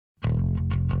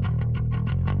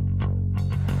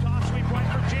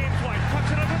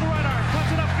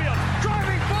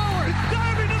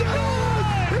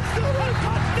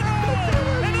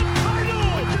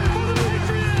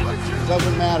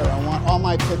matter. I want all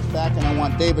my picks back, and I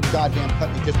want David goddamn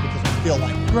Putney just because I feel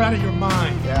like it. You're out of your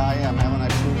mind. Yeah, I am. Haven't I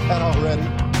proved that already?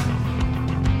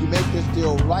 You make this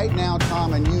deal right now,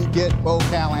 Tom, and you get Bo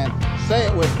Callahan. Say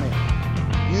it with me.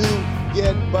 You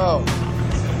get Bo.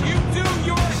 You do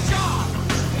your job.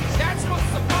 That's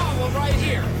what's the problem right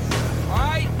here. All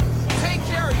right? Take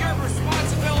care of your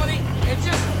responsibility and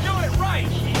just do it right.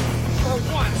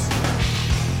 For once.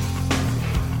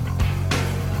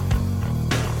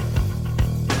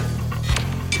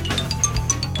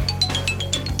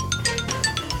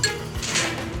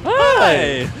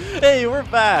 Hi! Hey, we're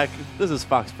back. This is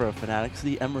Foxborough Fanatics,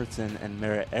 the Emerton and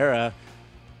Merritt era.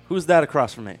 Who's that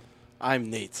across from me? I'm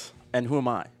Nate. And who am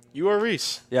I? You are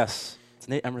Reese. Yes, it's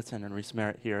Nate Emerton and Reese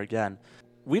Merritt here again.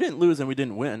 We didn't lose and we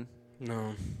didn't win.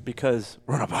 No. Because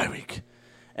we're on a bye week.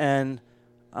 And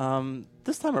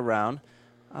this time around,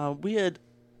 we had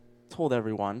told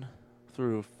everyone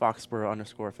through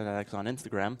Foxborough_Fanatics on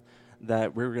Instagram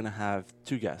that we were going to have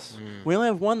 2 guests. We only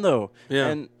have 1, though. Yeah.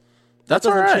 And That's that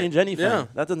doesn't all right. change anything. Yeah.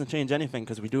 That doesn't change anything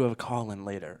because we do have a call-in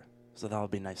later. So that'll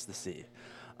be nice to see.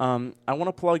 I want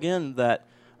to plug in that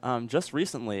just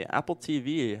recently, Apple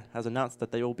TV has announced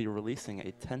that they will be releasing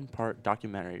a 10-part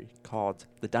documentary called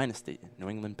The Dynasty, New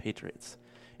England Patriots.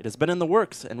 It has been in the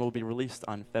works and will be released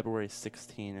on February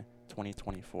 16,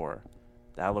 2024.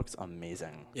 That looks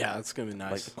amazing. Yeah, it's going to be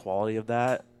nice. Like, the quality of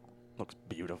that looks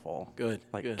beautiful. Good.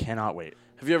 Like, good. cannot wait.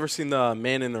 Have you ever seen the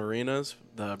Man in the Arenas,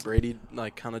 the Brady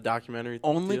kind of documentary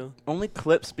deal? Only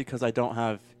clips because I don't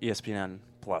have ESPN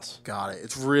Plus. Got it.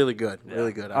 It's really good. Yeah.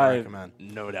 Really good. I recommend.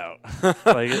 No doubt.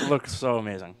 Like, it looks so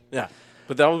amazing. Yeah.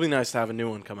 But that would be nice to have a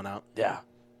new one coming out. Yeah.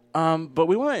 But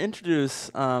we want to introduce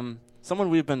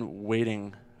someone we've been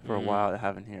waiting for a while to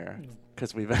have in here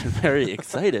because we've been very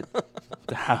excited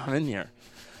to have him in here.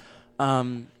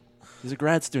 He's a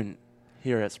grad student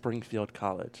here at Springfield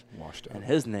College. Washed out. And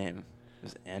his name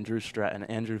is Andrew Stratton.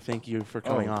 Andrew, thank you for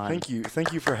coming on. Thank you.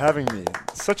 Thank you for having me.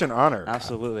 It's such an honor.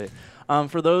 Absolutely.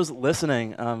 For those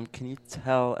listening, can you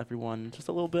tell everyone just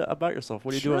a little bit about yourself?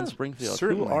 What do you do in Springfield?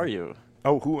 Certainly. Who are you?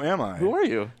 Oh, who am I? Who are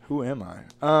you? Who am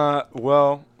I?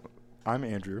 Well, I'm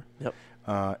Andrew. Yep.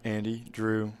 Andy,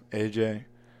 Drew, AJ,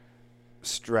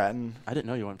 Stratton. I didn't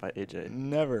know you went by AJ.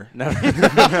 Never. Never.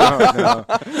 No.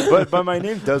 But my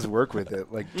name does work with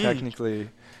it. Like technically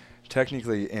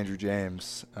Andrew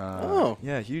James.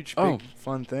 Yeah, huge, big,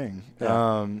 fun thing.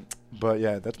 Yeah. But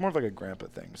yeah, that's more of like a grandpa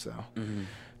thing. So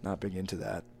not big into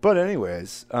that. But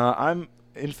anyways, I'm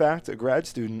in fact a grad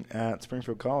student at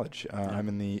Springfield College. I'm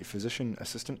in the physician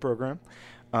assistant program.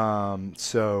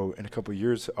 So in a couple of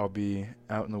years, I'll be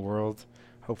out in the world,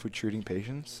 hopefully treating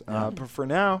patients. But for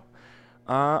now,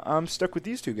 I'm stuck with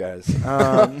these 2 guys.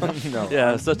 No,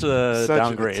 yeah, such a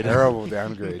downgrade. A terrible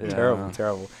downgrade. Yeah.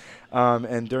 Terrible.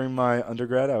 And during my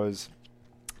undergrad, I was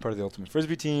part of the Ultimate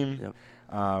Frisbee team. Yep.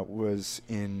 Was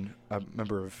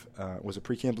was a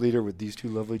pre-camp leader with these 2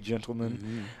 lovely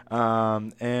gentlemen,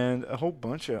 and a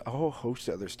whole host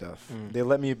of other stuff. They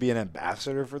let me be an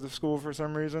ambassador for the school for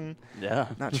some reason. Yeah.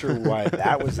 Not sure why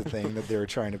that was the thing that they were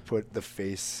trying to put the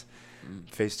face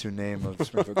to name of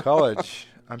Springfield College.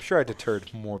 I'm sure I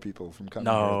deterred more people from coming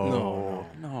here.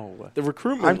 No. The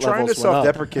recruitment I'm trying to levels went up.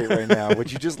 self-deprecate right now.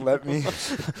 Would you just let me?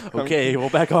 Okay, we'll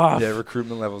back off. Yeah,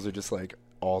 recruitment levels are just like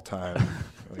all time.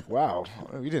 Like, wow,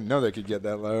 we didn't know they could get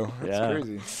that low. That's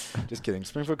crazy. Just kidding.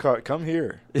 Springfield College, come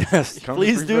here. Yes, Come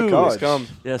please to Springfield do. College. Please come.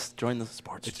 Yes, join the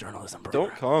sports journalism program.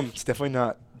 Don't come. It's definitely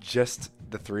not just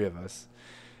the 3 of us.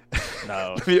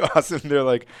 No. It'd be awesome. They're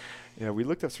like, yeah, we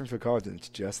looked up Springfield College and it's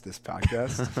just this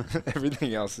podcast.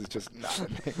 Everything else is just not a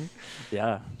thing.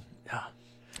 Yeah.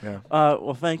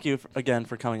 Well, thank you again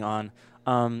for coming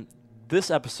on.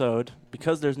 This episode,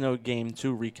 because there's no game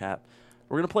to recap,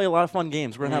 we're going to play a lot of fun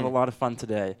games. We're going to have a lot of fun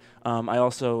today. I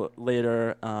also,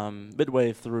 later,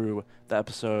 midway through the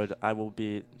episode, I will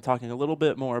be talking a little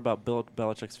bit more about Bill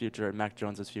Belichick's future and Mac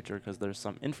Jones' future because there's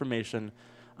some information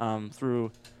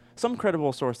through some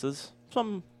credible sources,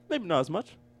 some maybe not as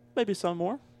much, maybe some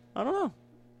more. I don't know.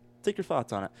 Take your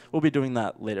thoughts on it. We'll be doing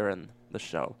that later in the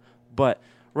show. But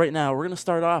right now, we're going to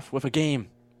start off with a game.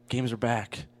 Games are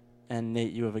back. And,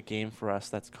 Nate, you have a game for us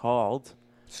that's called...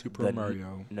 Super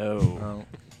Mario. No.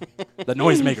 The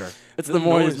Noisemaker. It's the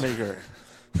Noisemaker.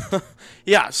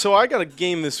 Yeah, so I got a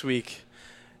game this week,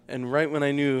 and right when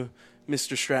I knew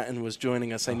Mr. Stratton was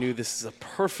joining us, I knew this is a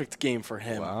perfect game for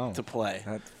him to play.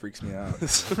 That freaks me out.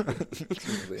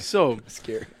 Really So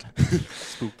scared.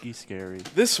 Spooky, scary.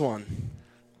 This one,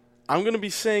 I'm going to be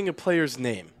saying a player's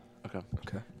name.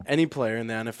 Okay. Any player in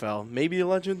the NFL. Maybe a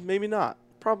legend, maybe not.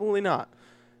 Probably not.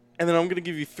 And then I'm going to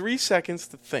give you 3 seconds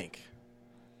to think.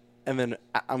 and then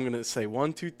I'm going to say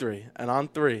 1, 2, 3. And on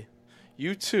 3,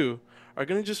 you two are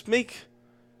going to just make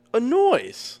a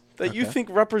noise that you think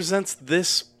represents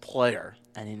this player.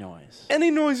 Any noise. Any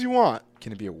noise you want.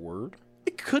 Can it be a word?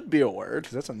 It could be a word.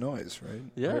 'Cause that's a noise, right?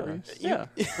 Yeah. Right, Reese? Yeah.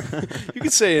 You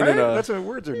could say it Right? in a... That's what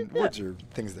words are. Words are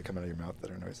things that come out of your mouth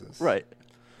that are noises. Right.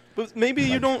 But maybe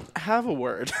you don't have a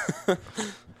word.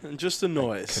 Just a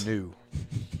noise. Canoe.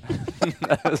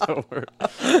 That is a word.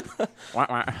 Wah,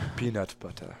 wah. Peanut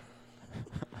butter.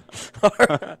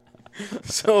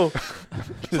 So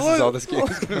This is all this game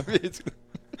is going to be.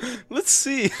 let's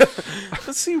see.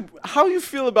 Let's see how you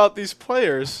feel about these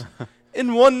players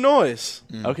in one noise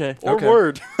Okay. or Okay.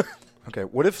 word. Okay.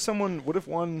 What if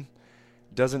one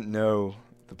doesn't know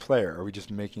the player? Are we just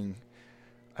making?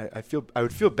 I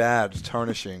would feel bad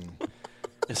tarnishing.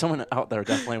 If someone out there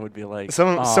definitely would be like,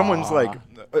 Someone's "Aw." like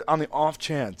on the off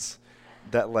chance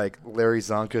that like Larry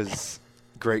Zonka's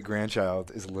great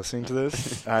grandchild is listening to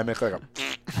this. I make like a.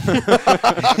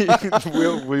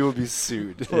 we will be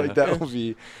sued. Like that will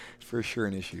be for sure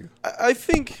an issue. I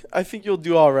think you'll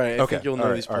do all right. I Okay, think you'll know all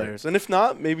right, these all right. players. And if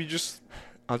not, maybe just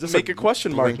I'll just make a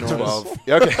question mark blink noise. 12.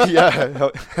 Yeah, okay, yeah,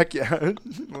 heck yeah,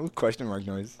 question mark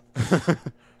noise.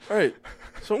 All right.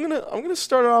 So I'm gonna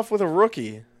start off with a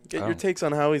rookie. Get Oh. your takes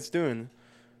on how he's doing.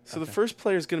 So the first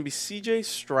player is gonna be CJ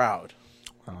Stroud.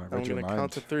 Wow, I I'm read your gonna mind.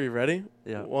 count to 3. Ready?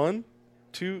 Yeah. 1,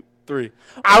 2, 3.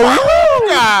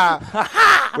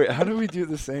 Wait, how do we do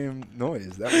the same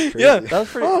noise? That was crazy. Yeah, That was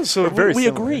pretty. Oh, so We're very we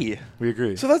similar. agree. We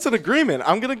agree. So that's an agreement.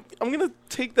 I'm gonna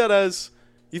take that as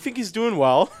you think he's doing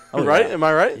well, Oh, right? yeah. Am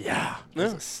I right? Yeah. He's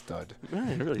Yeah. a stud.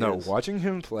 It really No, is. watching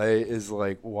him play is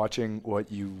like watching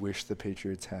what you wish the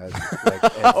Patriots had. Like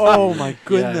Oh every my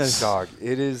goodness. dog.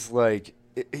 It is like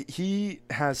he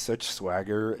has such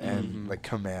swagger and like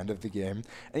command of the game,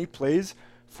 and he plays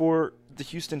for the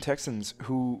Houston Texans,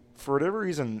 who for whatever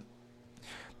reason,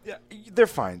 yeah, they're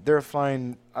fine. They're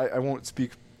fine. I won't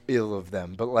speak ill of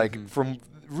them, but like from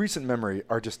recent memory,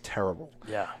 are just terrible.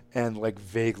 Yeah. And like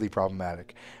vaguely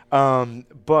problematic.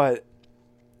 But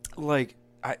like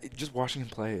just watching him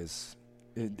play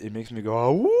it makes me go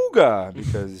awooga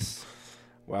because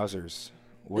wowzers,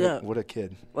 what a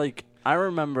kid. Like, I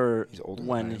remember He's older than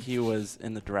when I am. he was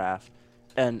in the draft,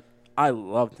 and I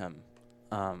loved him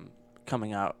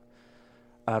coming out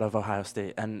of Ohio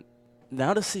State. And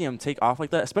now to see him take off like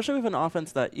that, especially with an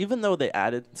offense that, even though they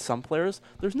added some players,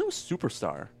 there's no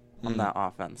superstar on that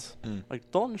offense. Like,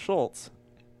 Dalton Schultz,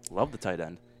 love the tight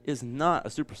end, is not a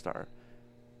superstar.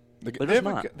 Like, They're they, just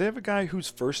have not. they have a guy whose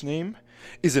first name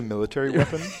is a military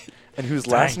weapon, and whose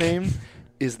last Tank. name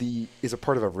is a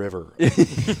part of a river.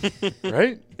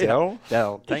 Right? Dell?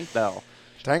 Tank Dell.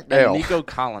 Tank And Dell. Nico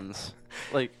Collins.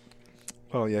 Like,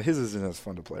 Well, yeah, his isn't as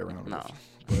fun to play around no.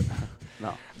 with.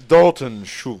 No. Dalton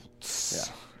Schultz.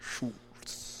 Yeah.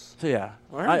 Schultz. So, yeah,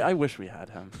 All right. I wish we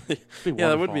had him. It'd be Yeah,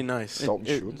 that would wonderful. be nice. Dalton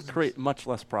It Schultz. create much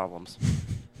less problems.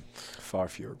 Far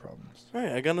fewer problems. All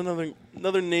right, I got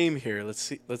another name here. Let's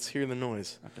hear the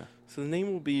noise. Okay. So the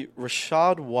name will be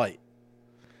Rachaad White.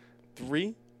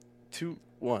 3, 2,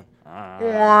 1.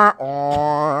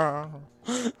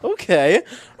 Okay.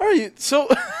 All right. So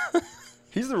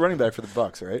He's the running back for the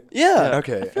Bucks, right? yeah.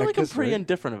 Okay. I feel like I'm guess, pretty right?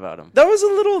 indifferent about him. That was a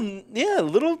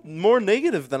little more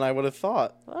negative than I would have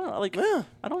thought. I don't know, like, Yeah.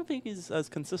 I don't think he's as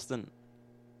consistent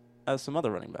as some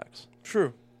other running backs.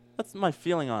 True. That's my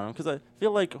feeling on him, because I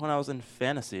feel like when I was in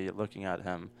fantasy looking at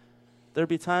him, there'd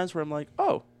be times where I'm like,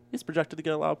 oh, he's projected to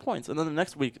get a lot of points, and then the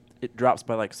next week it drops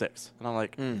by like 6, and I'm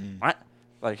like, what?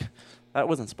 Like, that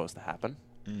wasn't supposed to happen.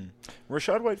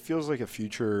 Rachaad White feels like a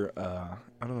future.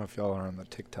 I don't know if y'all are on the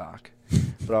TikTok,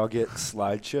 but I'll get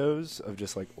slideshows of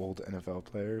just like old NFL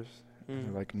players. And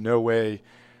they're like, no way,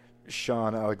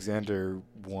 Sean Alexander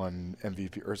won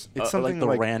MVP, or it's something the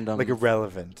like random, like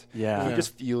irrelevant. Yeah. He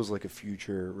just feels like a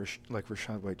future. Like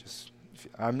Rachaad White just.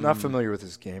 I'm not familiar with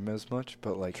his game as much,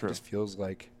 but like True. it just feels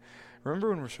like. Remember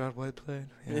when Rachaad White played?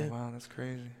 Yeah. Wow, that's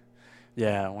crazy.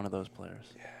 Yeah, one of those players.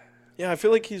 Yeah, I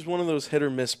feel like he's one of those hit or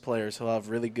miss players. He'll have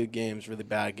really good games, really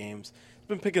bad games. He's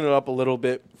been picking it up a little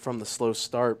bit from the slow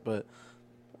start, but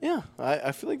yeah,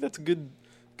 I feel like that's a good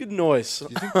noise. Do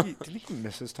you think he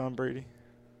misses Tom Brady?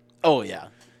 Oh yeah.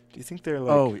 Do you think they're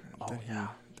like? Yeah.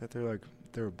 That they're like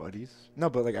they were buddies? No,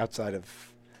 but like outside of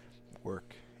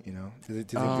work, you know. Do you think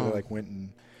they like went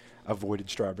and avoided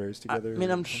strawberries together? I mean,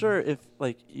 or I'm something? sure if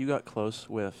like you got close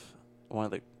with one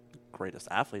of the greatest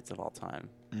athletes of all time,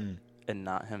 and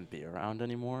not him be around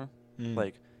anymore,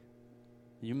 like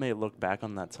you may look back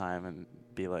on that time and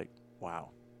be like, wow,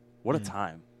 what a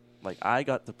time. Like, I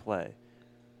got to play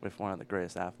with one of the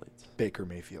greatest athletes. Baker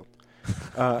Mayfield.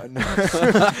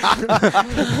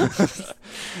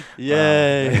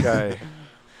 Yay. That guy.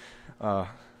 All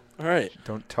right.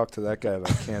 Don't talk to that guy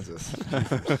about Kansas.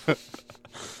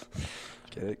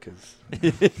 Get it? Because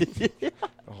the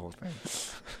whole thing.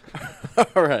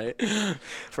 All right.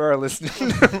 For our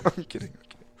listeners. I'm kidding.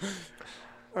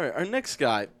 All right. Our next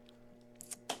guy.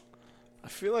 I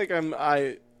feel like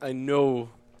I know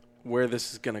where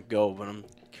this is gonna go, but I'm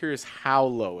curious how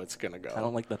low it's gonna go. I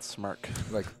don't like that smirk.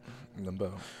 Like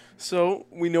limbo. So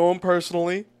we know him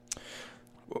personally.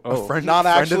 A friend, Not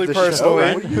friend actually of the show?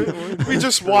 personally. We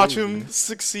just watch him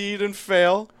succeed and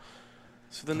fail.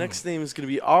 So the next name is going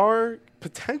to be our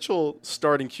potential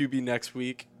starting QB next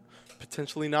week.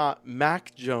 Potentially not.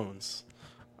 Mac Jones.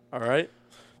 All right.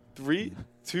 3,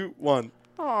 2, 1.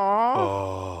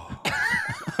 Oh.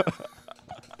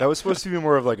 That was supposed to be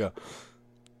more of like a.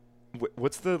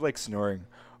 What's the like snoring?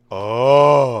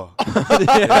 Oh.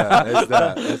 Yeah,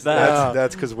 it's that.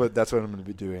 That's because that's what I'm going to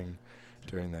be doing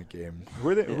during that game. Who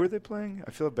are they playing?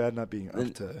 I feel bad not being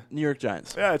up to. New York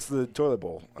Giants. Yeah, it's the toilet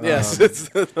bowl. Yes, it's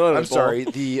the toilet bowl. I'm sorry,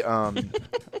 the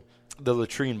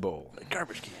latrine bowl. The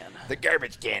garbage can. The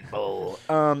garbage can bowl.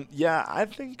 Yeah, I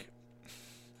think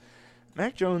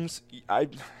Mac Jones.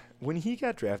 When he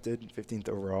got drafted 15th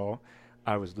overall,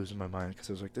 I was losing my mind because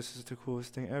I was like, "This is the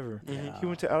coolest thing ever." Yeah. He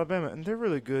went to Alabama, and they're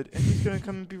really good, and he's gonna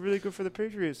come and be really good for the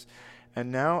Patriots.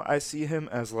 And now I see him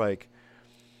as like.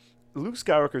 Luke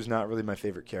Skywalker's not really my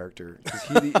favorite character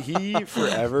because he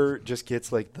forever just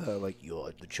gets like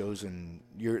you're the chosen,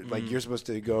 you're supposed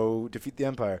to go defeat the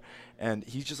Empire, and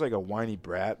he's just like a whiny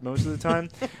brat most of the time.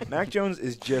 Mac Jones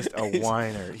is just a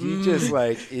whiner. He just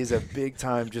like is a big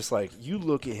time. Just like you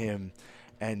look at him,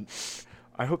 and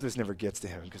I hope this never gets to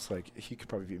him because like he could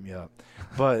probably beat me up,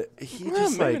 but he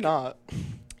just maybe like not.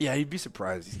 Yeah, you'd be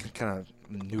surprised. He's kind of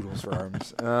noodles for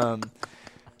arms.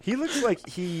 He looks like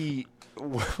he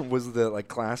was the like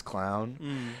class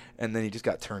clown, and then he just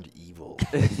got turned evil.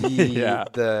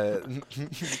 The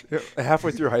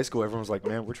halfway through high school, everyone was like,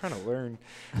 "Man, we're trying to learn."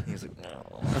 And he was like,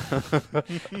 "No,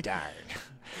 darn."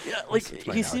 Yeah, like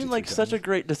he seemed like such a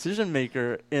great decision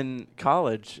maker in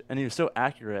college, and he was so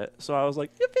accurate. So I was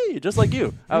like, "Yippee!" Just like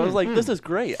you, I was like, "This is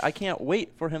great! I can't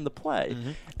wait for him to play."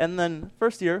 And then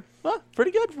first year,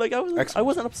 pretty good. Like I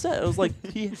wasn't upset. It was like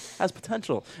he has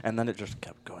potential, and then it just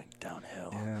kept going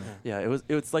downhill. Yeah, it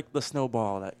was like the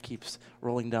snowball that keeps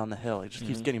rolling down the hill. It just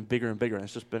keeps getting bigger and bigger, and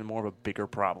it's just been more of a bigger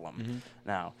problem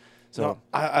now. So No,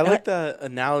 I like that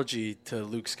analogy to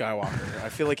Luke Skywalker. I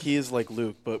feel like he is like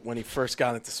Luke, but when he first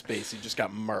got into space, he just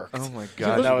got murked. Oh my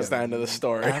god, that was the end of the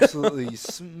story. Absolutely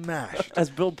smashed. As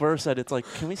Bill Burr said, it's like,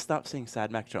 can we stop seeing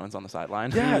sad Mac Jones on the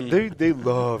sideline? Yeah, they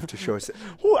love to show us.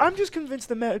 Well, I'm just convinced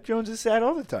that Mac Jones is sad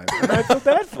all the time, and I feel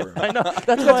bad for him. I know.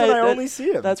 That's why I only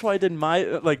see him. That's why I did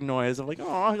my noise of like,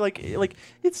 oh, like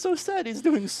it's so sad. He's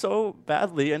doing so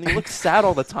badly, and he looks sad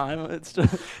all the time. It's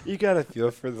just you gotta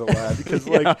feel for the lad because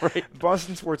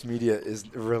Boston sports media is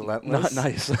relentless. Not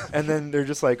nice. And then they're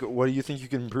just like, "What do you think you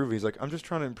can improve?" He's like, "I'm just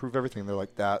trying to improve everything." They're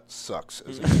like, "That sucks."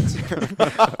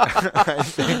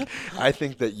 I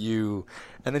think that you,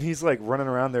 and then he's like running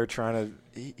around there trying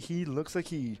to. He looks like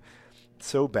he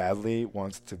so badly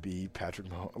wants to be Patrick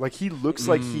Mahomes. Like he looks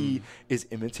like he is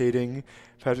imitating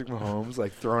Patrick Mahomes,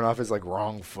 like throwing off his like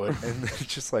wrong foot, and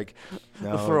just like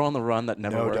the throw on the run that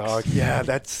never works. Dog. Yeah,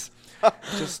 that's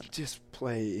just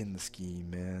play in the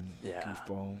scheme, man. Yeah.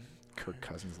 Goofball. Kirk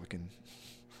Cousins looking.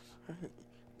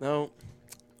 No,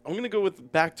 I'm gonna go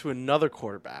with back to another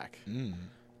quarterback,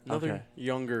 another Okay.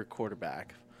 younger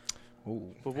quarterback. Oh,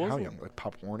 But what how was young? Like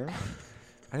Pop Warner?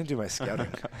 I didn't do my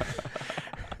scouting.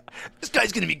 This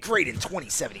guy's gonna be great in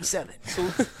 2077.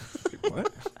 Wait,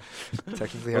 what?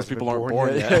 Technically, Most hasn't people been aren't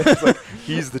born yet. It's like,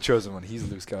 he's the chosen one. He's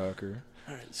Luke Skywalker.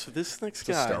 All right, so this next It's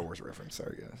a guy Star Wars reference.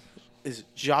 Sorry, guys. is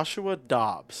Joshua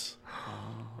Dobbs.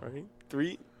 Right,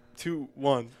 3, 2,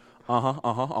 1.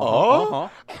 Oh!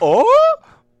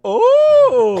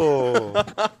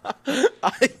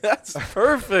 That's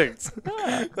perfect.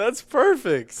 That's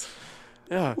perfect.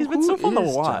 Yeah. He's been so fun to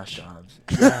is watch. Josh Dobbs?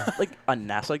 Yeah. Like a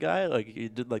NASA guy, like he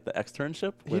did like the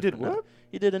externship. He did what?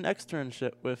 He did an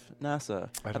externship with NASA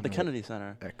I at don't the know. Kennedy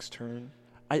Center. Extern.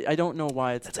 I don't know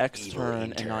why it's That's an evil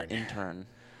extern and not intern,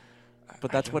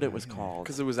 but that's what it was called.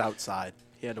 Because it was outside.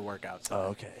 He had to work outside. Oh,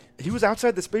 okay. He was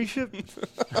outside the spaceship.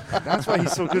 That's why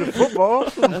he's so good at football.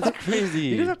 That's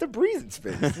crazy. He doesn't have to breathe in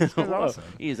space. This guy's Whoa. awesome.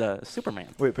 He's a Superman.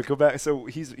 Wait, but go back. So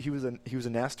he was a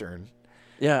Nastern.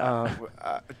 Yeah.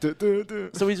 So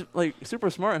So he's like super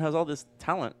smart and has all this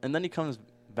talent, and then he comes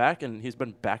back and he's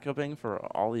been backupping for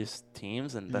all these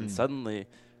teams, and then suddenly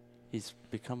he's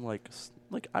become like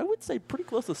I would say pretty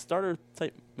close to starter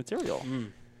type material.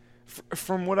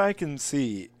 From what I can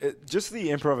see, just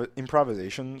the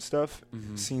improvisation stuff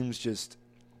seems just.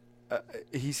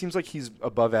 He seems like he's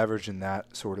above average in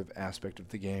that sort of aspect of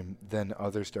the game than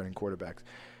other starting quarterbacks.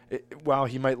 While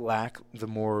he might lack the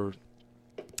more,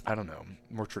 I don't know,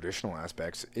 more traditional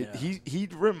aspects,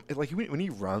 when he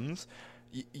runs,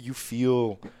 you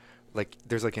feel like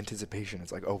there's like anticipation.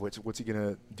 It's like, oh, what's he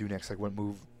gonna do next? Like, what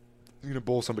move? He's gonna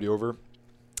bowl somebody over.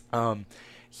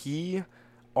 He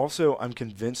also, I'm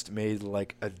convinced, made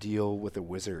like a deal with a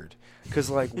wizard. Because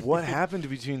like, what happened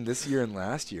between this year and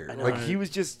last year? Like, he was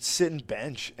just sitting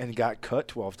bench and got cut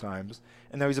 12 times,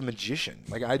 and now he's a magician.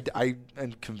 Like, I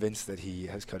am convinced that he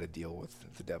has cut a deal with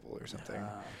the devil or something.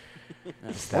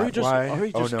 Is that why?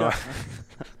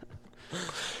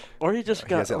 Or he just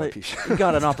got he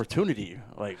got an opportunity,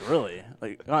 like really,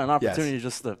 like got an opportunity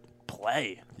just to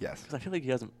play. Yes. Because I feel like he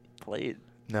hasn't played.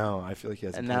 No, I feel like he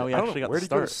hasn't. And now he actually got where to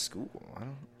did he go start. to school?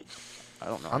 I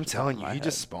don't know. I'm telling you, he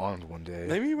just spawned one day.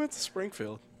 Maybe he went to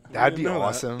Springfield. That'd be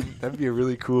awesome. That'd be a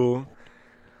really cool.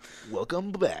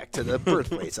 Welcome back to the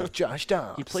birthplace of Josh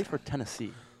Downs. He played for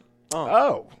Tennessee.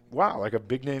 Oh, wow, like a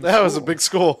big name. That was a big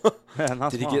school.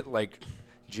 Did he get like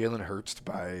Jalen Hurts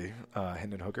by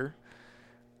Hendon Hooker?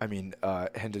 I mean,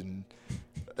 Hendon.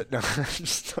 No, I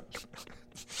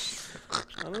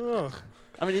don't know.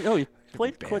 I mean, no, he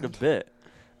played quite a bit.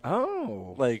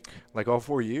 Oh, like all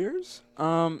 4 years?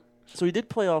 So he did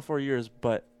play all 4 years,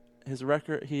 but his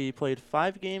record, he played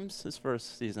 5 games his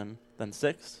first season, then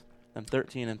 6, then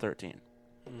 13 and 13.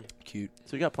 Cute.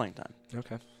 So he got playing time.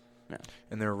 Okay. Yeah.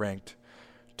 And they're ranked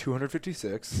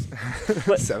 256,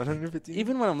 But 750.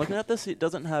 Even when I'm looking at this, he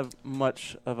doesn't have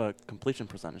much of a completion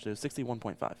percentage. It was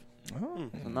 61.5. Oh.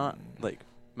 So not like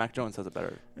Mac Jones has a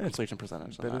better completion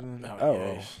percentage than Better that.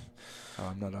 than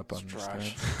I'm not up on this.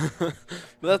 Trash. But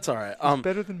that's all right.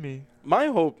 Better than me. My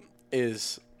hope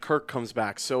is Kirk comes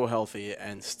back so healthy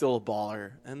and still a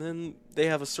baller, and then they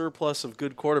have a surplus of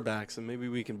good quarterbacks, and maybe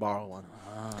we can borrow one.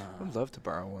 I'd love to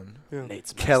borrow one. Yeah.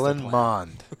 Nate's Kellen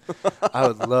Mond. I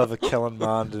would love a Kellen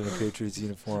Mond in a Patriots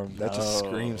uniform. That just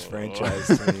screams franchise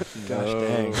to me. Gosh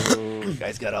dang. You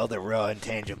guys got all the raw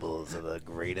intangibles of a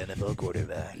great NFL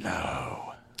quarterback.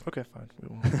 No. Okay, fine.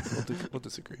 We'll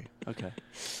disagree. Okay.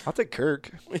 I'll take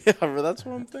Kirk. Yeah, but that's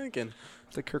what I'm thinking.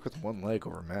 I'll take Kirk with one leg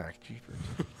over Mac. Jeepers.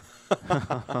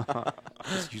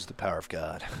 Just use the power of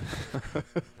God.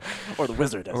 Or the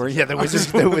wizard. Or the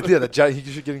wizard.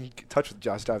 You should get in touch with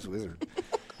Josh Dobbs' wizard.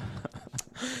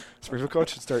 Springfield College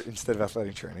should start, instead of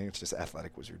athletic training, it's just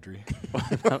athletic wizardry.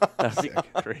 That'd be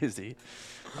crazy.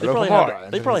 They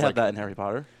probably had that in Harry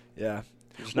Potter. Yeah.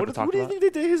 What do you think they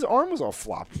did? His arm was all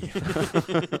floppy.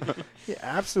 He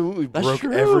absolutely That's broke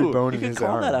true. every bone you in his can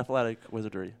call arm. that athletic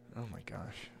wizardry. Oh my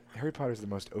gosh. Harry Potter's the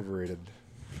most overrated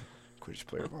Quidditch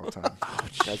player of all time.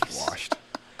 Guy's washed.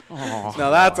 Oh,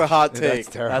 Now that's a hot Yeah, take. that's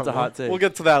terrible. that's a hot take. We'll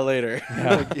get to that later.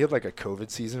 He had like a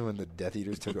COVID season when the Death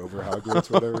Eaters took over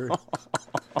Hogwarts, whatever.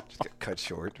 Just got cut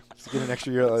short. Just get an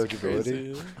extra year of eligibility.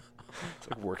 Crazy. It's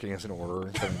like working as an order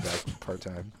and coming back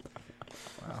part-time.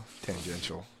 Wow.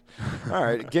 Tangential. All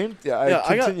right. Game. Yeah,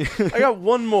 I got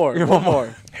one more. One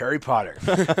more. Harry Potter.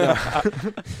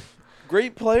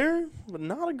 Great player, but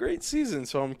not a great season.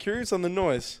 So I'm curious on the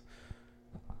noise.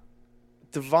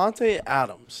 Devontae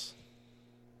Adams.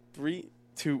 3,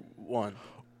 2, 1.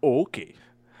 Okay.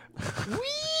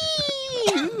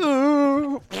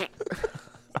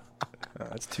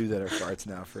 That's 2 that are farts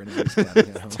now for anybody standing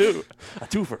at home. 2. A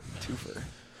twofer.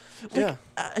 Yeah.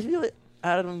 I feel like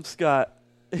Adams got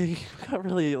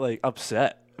really like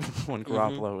upset when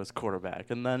Garoppolo was quarterback,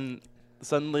 and then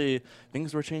suddenly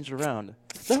things were changed around.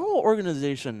 The whole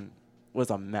organization was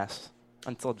a mess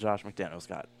until Josh McDaniels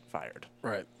got fired.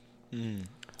 Right.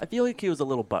 I feel like he was a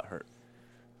little butthurt.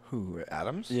 Who,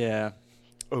 Adams? Yeah.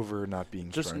 Over not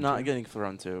being Just thrown not to? getting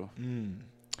thrown to.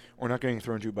 Or not getting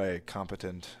thrown to by a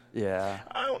competent. Yeah.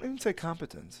 I don't even say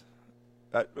competent.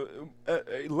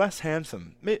 Less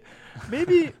handsome.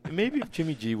 Maybe if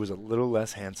Jimmy G was a little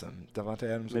less handsome, Devontae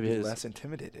Adams would be less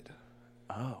intimidated.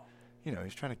 Oh. You know,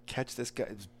 he's trying to catch this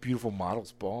guy's beautiful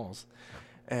model's balls.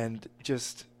 And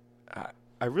just,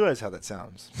 I realize how that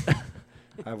sounds.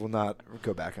 I will not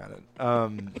go back on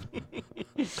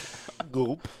it.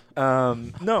 Gulp.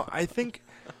 No, I think,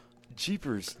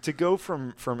 jeepers, to go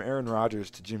from Aaron Rodgers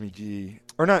to Jimmy G,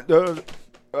 or not,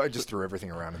 I just threw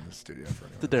everything around in the studio.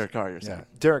 To Derek Carr, you're saying. Yeah,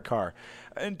 Derek Carr.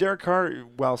 And Derek Carr,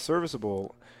 while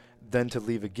serviceable, then to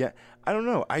leave again. I don't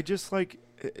know. I just like,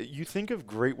 you think of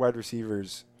great wide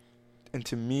receivers, and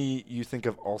to me, you think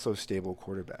of also stable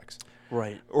quarterbacks.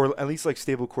 Right. Or at least like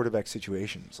stable quarterback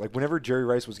situations. Like whenever Jerry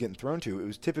Rice was getting thrown to, it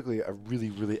was typically a really,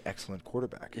 really excellent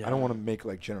quarterback. Yeah. I don't want to make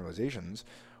like generalizations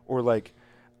Or like,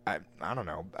 I don't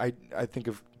know. I think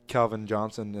of Calvin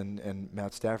Johnson and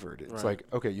Matt Stafford. It's like,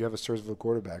 okay, you have a serviceable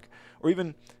quarterback. Or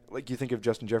even like you think of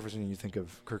Justin Jefferson and you think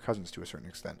of Kirk Cousins to a certain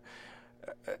extent.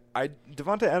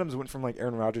 Devontae Adams went from like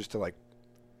Aaron Rodgers to like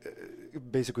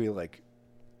basically like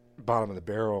bottom of the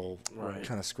barrel,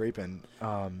 kind of scraping.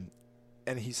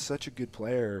 And he's such a good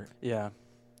player. Yeah.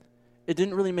 It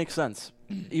didn't really make sense.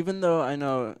 Even though I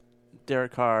know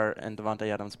Derek Carr and Devontae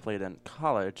Adams played in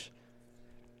college,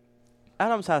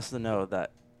 Adams has to know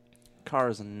that Carr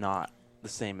is not the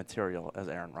same material as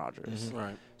Aaron Rodgers. Mm-hmm.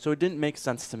 Right. So it didn't make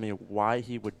sense to me why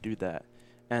he would do that.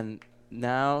 And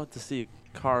now to see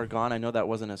Carr gone, I know that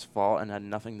wasn't his fault and had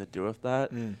nothing to do with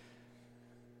that. Man,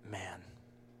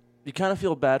 you kind of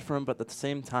feel bad for him, but at the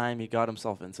same time, he got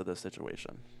himself into this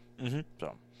situation. Mm-hmm.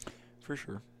 So, for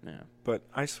sure. yeah. But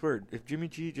I swear, if Jimmy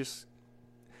G just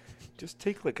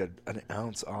take like an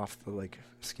ounce off the like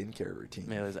skincare routine,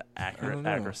 Maybe his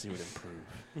accuracy would improve.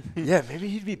 yeah, maybe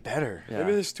he'd be better. Yeah.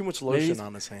 Maybe there's too much lotion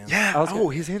on his hands. Yeah.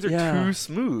 His hands are too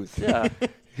smooth. Yeah.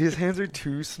 His hands are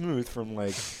too smooth from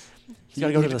like. He's got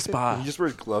to go to the spa. He just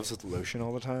wears gloves with lotion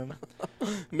all the time.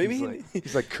 Maybe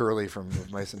he's like Curly from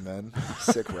Mice and Men.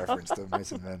 Sick reference to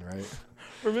Mice and Men, right?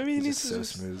 Or maybe he He's needs just to so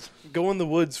just smooth. go in the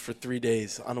woods for 3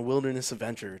 days on a wilderness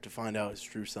adventure to find out his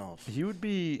true self. He would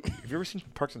be. Have you ever seen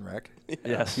Parks and Rec?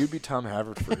 Yes. He would be Tom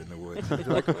Haverford in the woods. He'd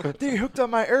be like, they hooked on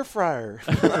my air fryer.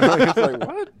 It's like,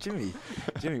 what? Jimmy,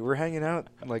 we're hanging out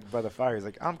like by the fire. He's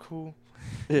like, I'm cool.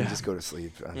 Yeah. And just go to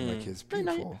sleep. And like his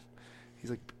beautiful. He's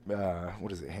like,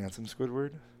 what is it? Handsome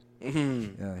Squidward?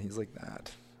 Mm-hmm. Yeah, he's like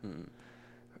that.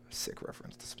 Sick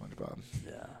reference to SpongeBob.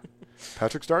 Yeah.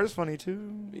 Patrick Star is funny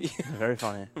too. Very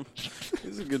funny.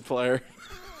 He's a good player.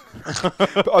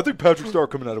 I think Patrick Star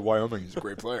coming out of Wyoming is a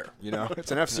great player. You know,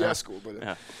 it's an FCS school,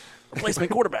 but Replacement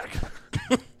quarterback.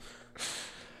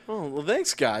 Well,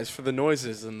 thanks guys for the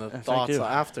noises and the Thank thoughts you.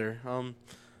 after.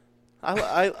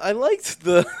 I liked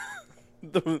the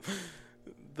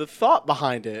thought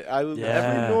behind it.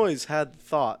 Every noise had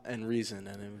thought and reason,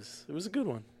 and it was a good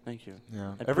one. Thank you. yeah,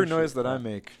 I every appreciate noise that I that.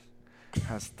 make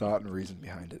has thought and reason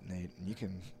behind it, Nate. And you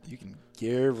can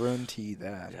guarantee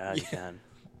that. Yeah, you can.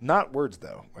 Not words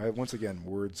though. Once again,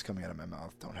 words coming out of my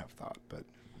mouth don't have thought, but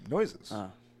noises.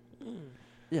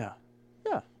 Yeah.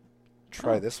 Yeah.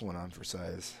 Try this one on for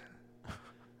size.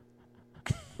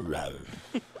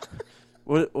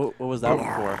 What was that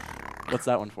one for? What's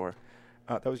that one for?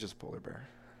 That was just a polar bear.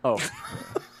 Oh.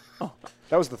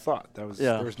 That was the thought. There was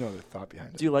no other thought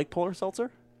behind it. Do you like polar seltzer?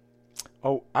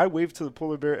 Oh, I wave to the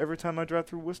polar bear every time I drive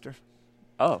through Worcester.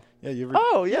 Oh. Yeah, you ever?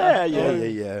 Oh, yeah.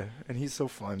 Yeah. And he's so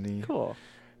funny. Cool.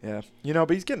 Yeah, but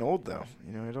he's getting old though.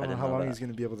 I don't know didn't how know long that. he's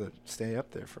going to be able to stay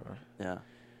up there for. Yeah.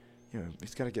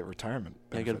 He's got to get retirement.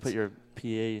 You got to benefits. put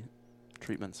your PA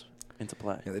treatments into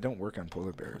play. Yeah, they don't work on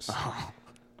polar bears.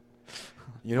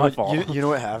 My what? fault. You know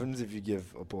what happens if you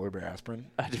give a polar bear aspirin?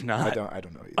 I do not. I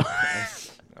don't know either.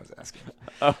 I was asking.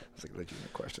 Oh. It's like a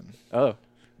legitimate question. Oh.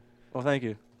 Well, thank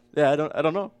you. Yeah, I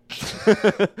don't know.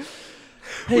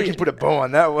 We can put a bow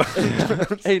on that one.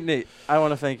 Hey, Nate, I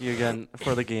want to thank you again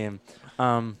for the game.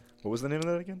 What was the name of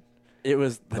that again? It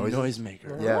was the Noises?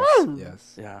 Noisemaker.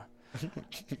 Yes. Yeah.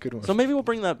 Good one. So maybe we'll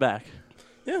bring that back.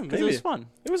 Yeah, 'Cause maybe it was fun.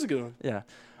 It was a good one. Yeah.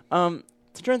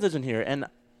 To transition here, and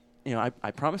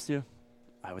I promised you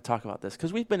I would talk about this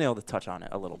because we've been able to touch on it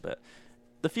a little bit.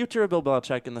 The future of Bill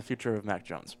Belichick and the future of Mac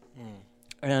Jones.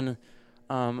 And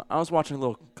I was watching a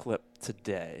little clip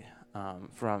today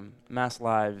from Mass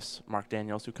Live's Mark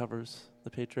Daniels, who covers the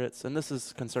Patriots, and this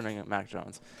is concerning Mac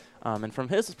Jones. And from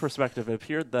his perspective, it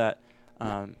appeared that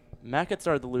Mac had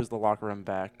started to lose the locker room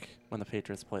back when the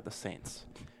Patriots played the Saints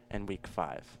in Week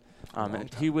 5.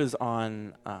 And he was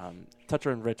on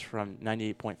Toucher and Rich from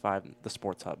 98.5, the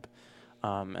Sports Hub.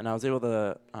 And I was able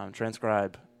to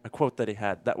transcribe a quote that he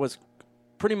had that was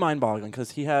pretty mind-boggling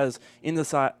because he has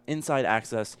inside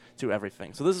access to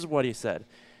everything. So this is what he said.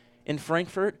 In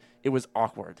Frankfurt, it was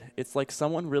awkward. It's like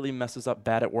someone really messes up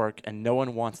bad at work and no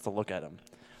one wants to look at him.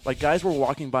 Like guys were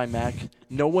walking by Mac,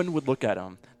 no one would look at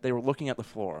him. They were looking at the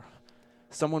floor.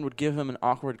 Someone would give him an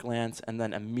awkward glance and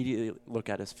then immediately look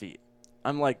at his feet.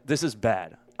 I'm like, this is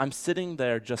bad. I'm sitting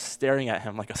there just staring at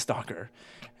him like a stalker.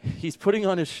 He's putting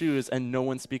on his shoes and no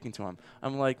one's speaking to him.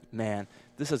 I'm like, man,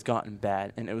 this has gotten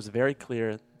bad. And it was very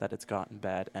clear that it's gotten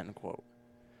bad, end quote.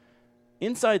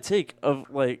 Inside take of,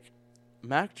 like,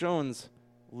 Mac Jones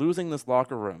losing this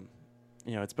locker room.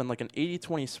 It's been like an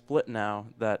 80-20 split now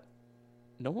that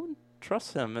no one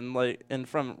trusts him. And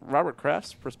from Robert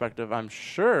Kraft's perspective, I'm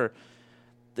sure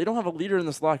they don't have a leader in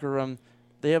this locker room.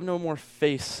 They have no more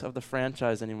face of the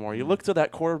franchise anymore. You look to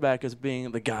that quarterback as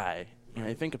being the guy. You know,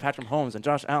 you think of Patrick Mahomes and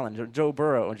Josh Allen, Joe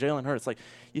Burrow, and Jalen Hurts. Like,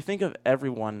 you think of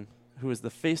everyone who is the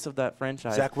face of that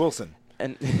franchise. Zach Wilson.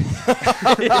 And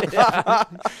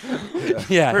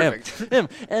Yeah, him.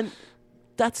 And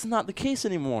that's not the case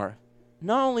anymore.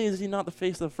 Not only is he not the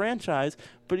face of the franchise,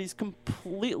 but he's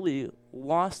completely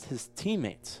lost his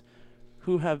teammates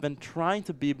who have been trying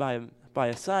to be by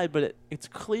his side. But it's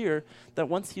clear that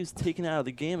once he was taken out of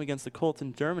the game against the Colts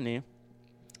in Germany,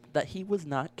 that he was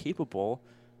not capable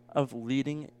of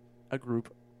leading a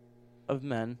group of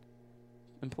men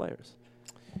and players.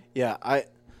 Yeah, I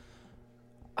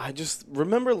just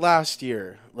remember last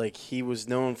year, like, he was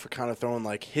known for kind of throwing,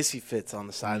 like, hissy fits on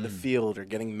the side of the field or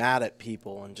getting mad at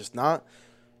people and just not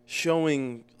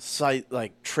showing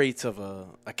traits of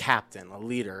a captain, a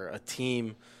leader, a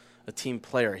team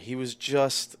player. He was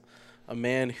just a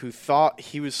man who thought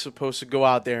he was supposed to go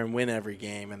out there and win every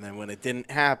game, and then when it didn't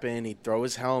happen, he'd throw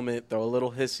his helmet, throw a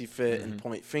little hissy fit, and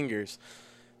point fingers.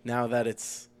 Now that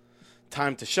it's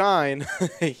time to shine,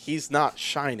 he's not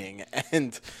shining,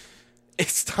 and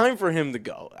it's time for him to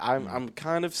go. I'm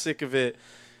kind of sick of it.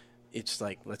 It's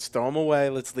like, let's throw him away.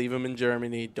 Let's leave him in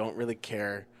Germany. Don't really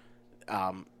care.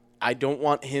 I don't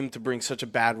want him to bring such a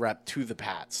bad rep to the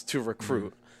Pats to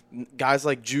recruit. Guys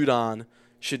like Judon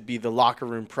should be the locker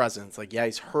room presence. Like, yeah,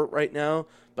 he's hurt right now,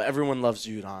 but everyone loves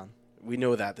Judon. We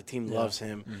know that. The team loves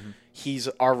him. He's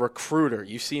our recruiter.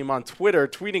 You see him on Twitter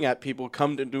tweeting at people,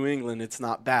 come to New England, it's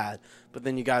not bad. But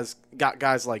then you guys got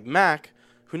guys like Mac,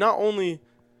 who not only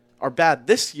are bad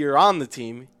this year on the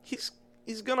team, he's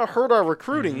going to hurt our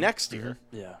recruiting next year.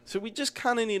 Yeah. So we just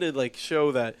kind of need to, like,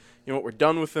 show that, you know what, we're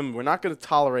done with him. We're not going to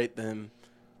tolerate them.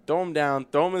 Throw him down.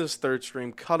 Throw him in his third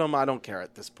string. Cut him. I don't care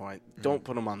at this point. Don't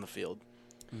put him on the field.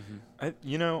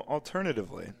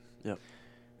 Alternatively, Yep.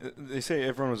 they say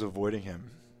everyone was avoiding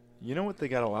him. You know what they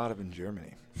got a lot of in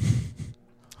Germany?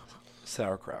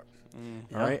 Sauerkraut.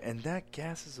 All right, and that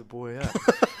gasses a boy up.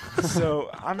 So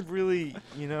I'm really,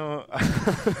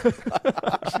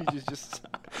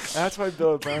 that's why Bill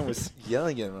O'Brien was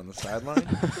yelling at him on the sideline.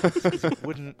 He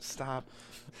wouldn't stop.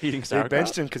 Eating They sauerkraut.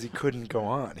 benched him because he couldn't go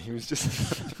on. He was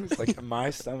like, my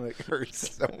stomach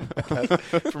hurts so bad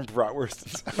from bratwurst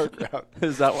and sauerkraut.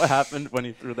 Is that what happened when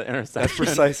he threw the interception? That's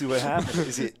precisely what happened.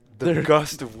 Is it the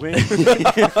gust of wind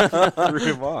threw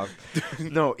him off?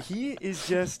 No, he is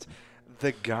just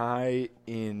the guy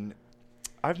in.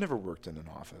 I've never worked in an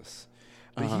office,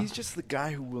 but he's just the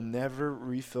guy who will never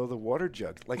refill the water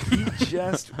jug. Like, he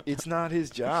just, it's not his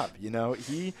job,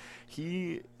 He,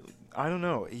 I don't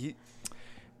know. He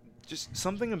just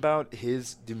something about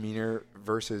his demeanor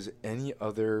versus any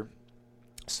other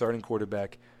starting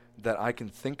quarterback that I can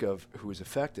think of who is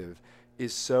effective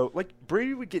is so, like,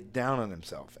 Brady would get down on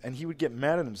himself and he would get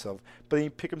mad at himself, but then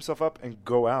he'd pick himself up and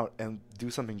go out and do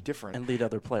something different and lead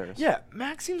other players. Yeah,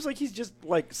 Max seems like he's just,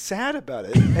 like, sad about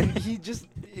it, and he just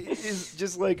is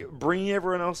just, like, bringing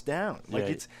everyone else down.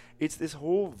 Like, it's this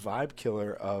whole vibe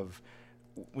killer of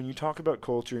when you talk about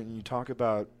culture and you talk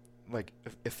about, like,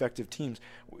 effective teams.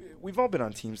 We've all been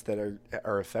on teams that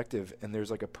are effective, and there's,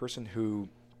 like, a person who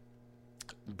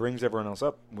brings everyone else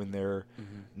up when they're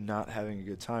not having a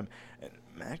good time. And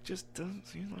Mac just doesn't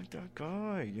seem like that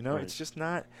guy. Right. It's just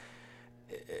not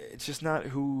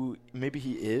who maybe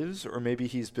he is, or maybe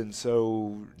he's been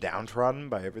so downtrodden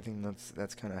by everything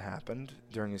that's kind of happened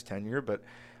during his tenure. But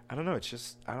I don't know. It's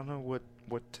just, I don't know what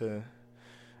to.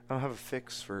 I don't have a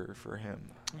fix for him.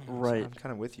 Right. So I'm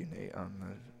kind of with you, Nate, on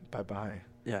the bye-bye.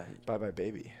 Yeah. Bye-bye,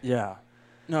 baby. Yeah.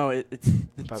 No, it's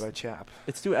Bye-bye, chap.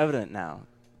 It's too evident now.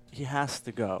 He has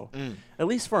to go, at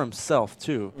least for himself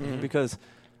too, because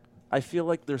I feel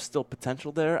like there's still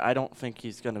potential there. I don't think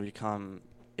he's going to become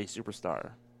a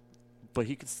superstar, but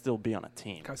he could still be on a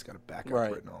team. Guy's got a backup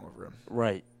written all over him.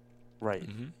 Right.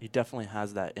 He definitely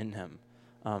has that in him.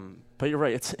 But you're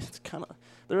right. It's kind of,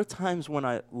 there are times when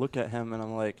I look at him and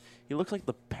I'm like, he looks like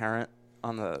the parent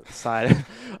on the side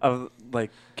of,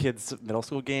 like, kids' middle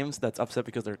school games that's upset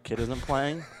because their kid isn't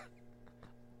playing.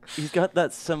 He's got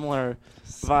that similar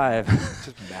vibe.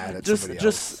 Just mad at somebody else.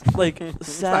 Just like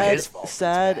his fault.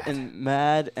 sad and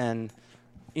mad, and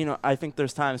I think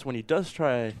there's times when he does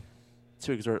try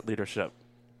to exert leadership.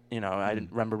 I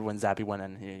didn't remember when Zappy went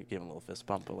in, he gave him a little fist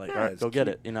bump, but all right, go get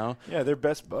it. Yeah, they're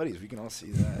best buddies. We can all see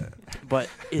that. But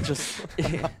it just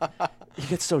he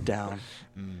gets so down,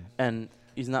 and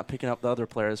he's not picking up the other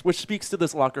players, which speaks to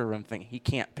this locker room thing. He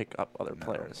can't pick up other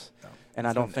players, and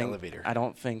I don't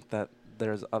think that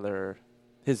there's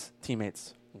his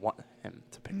teammates want him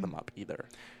to pick them up either.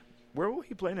 Where will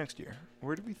he play next year?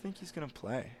 Where do we think he's going to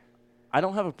play? I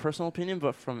don't have a personal opinion,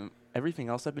 but from everything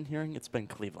else I've been hearing, it's been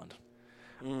Cleveland.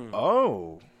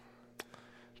 Oh.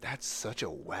 That's such a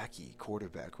wacky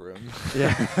quarterback room.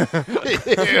 Yeah.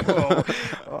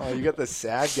 Oh, you got the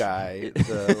sad guy,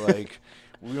 the like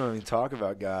we don't even talk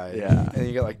about guy. Yeah. And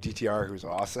you got like DTR, who's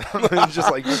awesome. He's just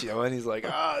like chilling. He's like,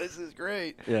 this is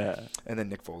great. Yeah. And then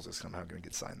Nick Foles is somehow going to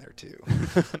get signed there too.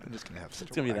 I'm just going to have such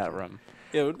It's going to be that room.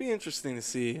 Yeah, it would be interesting to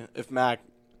see if Mac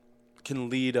can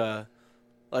lead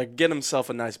get himself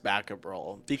a nice backup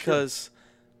role because.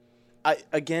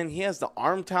 He has the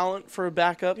arm talent for a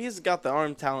backup. He's got the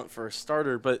arm talent for a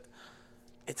starter, but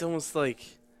it's almost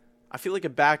like I feel like a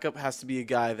backup has to be a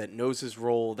guy that knows his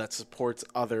role, that supports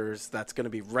others, that's going to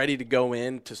be ready to go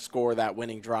in to score that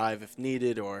winning drive if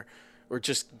needed, or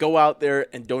just go out there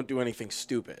and don't do anything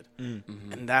stupid.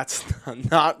 Mm-hmm. And that's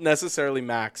not necessarily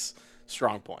Mac's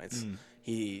strong points.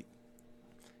 He's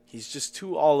just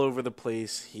too all over the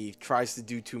place. He tries to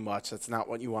do too much. That's not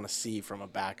what you want to see from a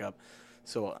backup.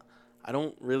 So I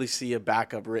don't really see a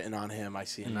backup written on him. I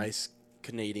see a nice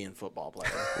Canadian football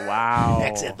player. Wow.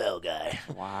 XFL guy.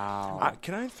 Wow.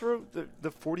 Can I throw the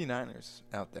 49ers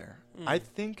out there? I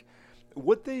think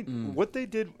what they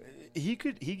did,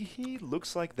 he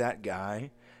looks like that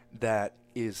guy that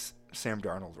is Sam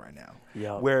Darnold right now.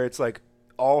 Yeah. Where it's like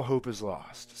all hope is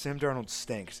lost. Sam Darnold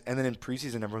stinks. And then in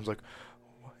preseason everyone's like,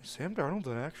 Sam Darnold's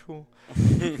an actual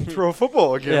he can throw a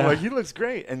football again. Yeah. Like he looks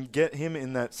great. And get him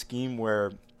in that scheme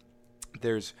where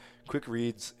there's quick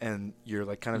reads and you're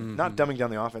like kind of not dumbing down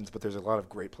the offense, but there's a lot of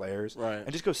great players. Right.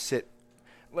 And just go sit.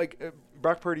 Like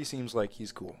Brock Purdy seems like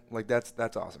he's cool. Like that's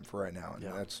awesome for right now. And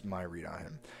that's my read on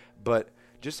him. But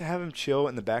just to have him chill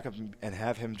in the backup and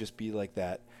have him just be like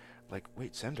that. Like,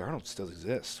 wait, Sam Darnold still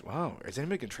exists. Wow. Is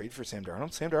anybody going to trade for Sam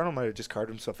Darnold? Sam Darnold might have just carved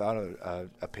himself out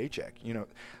a paycheck.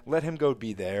 Let him go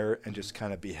be there and just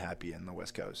kind of be happy in the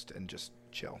West Coast and just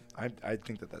chill. I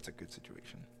think that's a good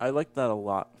situation. I like that a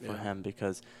lot for him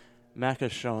because Mac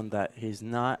has shown that he's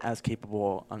not as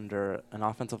capable under an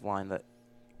offensive line that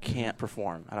can't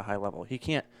perform at a high level. He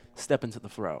can't step into the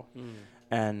throw.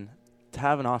 And to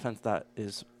have an offense that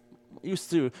is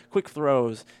used to quick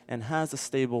throws and has a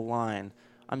stable line,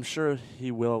 I'm sure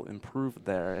he will improve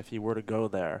there if he were to go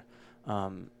there.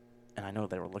 And I know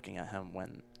they were looking at him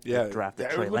when they drafted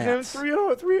Trey Lance.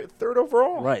 Third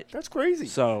overall. Right. That's crazy.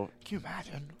 So can you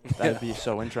imagine? That would be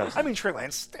so interesting. I mean, Trey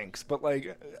Lance stinks, but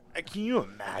can you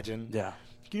imagine? Yeah.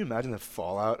 Can you imagine the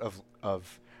fallout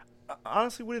of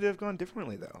honestly, would it have gone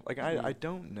differently though? I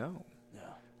don't know. Yeah.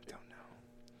 I don't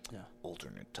know. Yeah.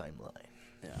 Alternate timeline.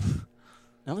 Yeah.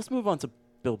 Now let's move on to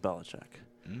Bill Belichick.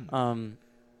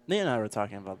 Nate and I were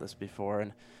talking about this before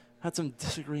and had some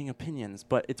disagreeing opinions,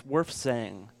 but it's worth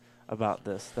saying about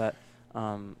this that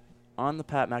on the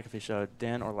Pat McAfee show,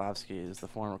 Dan Orlovsky is the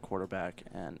former quarterback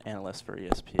and analyst for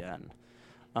ESPN,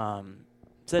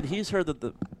 said he's heard that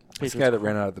the Patriots guy that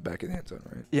ran out of the back of the end zone,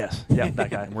 right? Yes. Yeah, that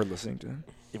guy. And we're listening to him?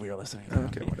 Yeah, we are listening to him.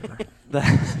 Okay, whatever.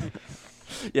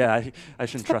 Yeah, I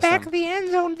shouldn't trust him. Back of the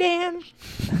end zone, Dan.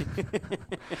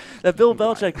 That Bill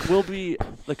Belichick will be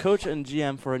the coach and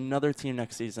GM for another team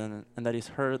next season, and that he's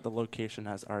heard the location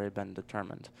has already been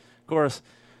determined. Of course,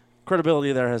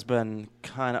 credibility there has been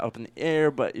kind of up in the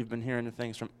air, but you've been hearing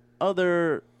things from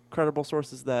other credible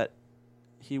sources that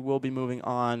he will be moving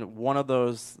on. One of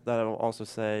those that I will also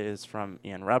say is from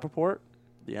Ian Rappaport,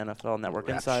 the NFL Network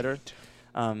insider.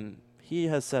 He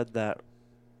has said that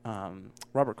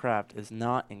Robert Kraft is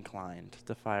not inclined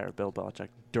to fire Bill Belichick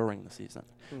during the season.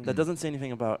 That doesn't say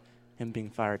anything about him being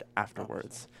fired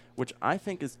afterwards, which I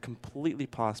think is completely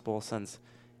possible since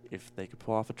if they could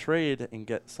pull off a trade and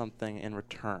get something in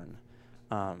return.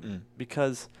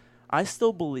 Because I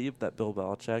still believe that Bill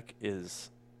Belichick is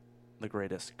the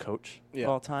greatest coach of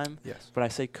all time. Yes. But I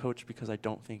say coach because I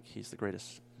don't think he's the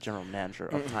greatest general manager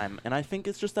of time. And I think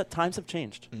it's just that times have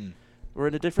changed. We're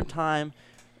in a different time.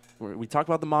 We talk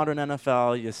about the modern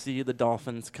NFL. You see the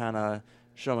Dolphins kind of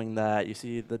showing that. You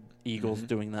see the Eagles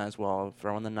doing that as well,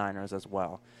 throwing the Niners as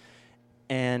well.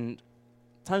 And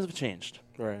times have changed.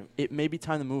 Right. It may be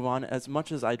time to move on as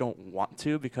much as I don't want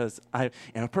to because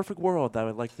in a perfect world, I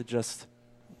would like to just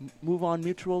move on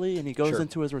mutually and he goes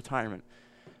into his retirement.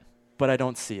 But I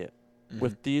don't see it.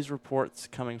 With these reports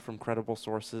coming from credible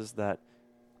sources that,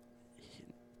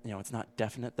 it's not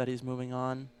definite that he's moving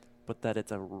on, but that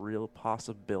it's a real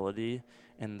possibility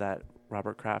and that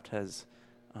Robert Kraft has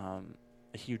a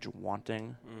huge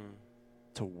wanting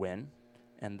to win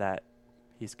and that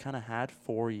he's kind of had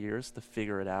 4 years to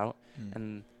figure it out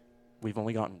and we've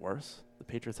only gotten worse. The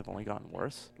Patriots have only gotten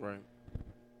worse. Right.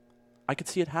 I could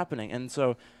see it happening. And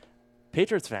so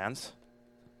Patriots fans,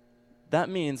 that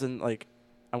means, and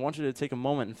I want you to take a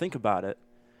moment and think about it.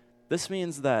 This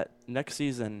means that next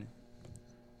season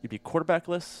you'd be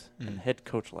quarterbackless and head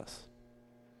coachless,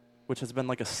 which has been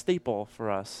like a staple for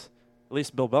us, at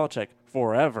least Bill Belichick,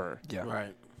 forever. Yeah.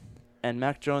 Right. And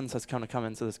Mac Jones has come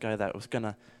into this guy that was going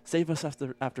to save us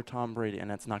after Tom Brady, and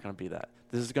it's not going to be that.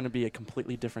 This is going to be a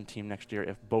completely different team next year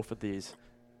if both of these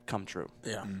come true.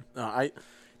 Yeah.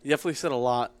 You definitely said a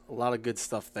lot of good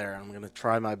stuff there. I'm going to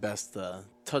try my best to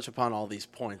touch upon all these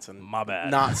points and My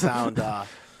bad. not sound dang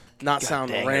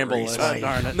it, ramble. Reese.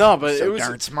 Darn it. No, but So it was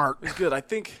darn smart. It was good. I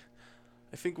think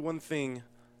one thing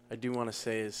I do want to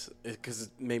say is because it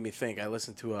made me think. I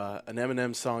listened to an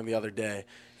Eminem song the other day,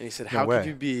 and he said, "How could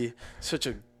you be such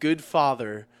a good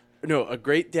father? No, a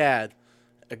great dad,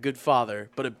 a good father,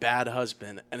 but a bad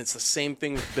husband." And it's the same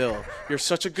thing with Bill. You're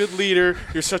such a good leader.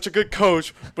 You're such a good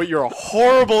coach, but you're a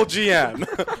horrible GM.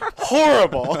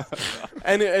 Horrible.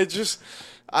 And it just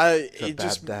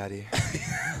daddy.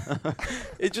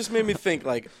 it just made me think,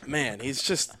 like, man, he's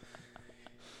just.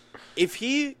 If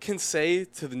he can say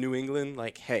to the New England,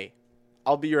 like, hey,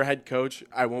 I'll be your head coach,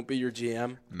 I won't be your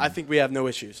GM, I think we have no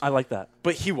issues. I like that.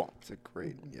 But he won't. It's a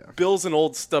great, Bill's an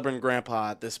old, stubborn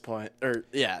grandpa at this point.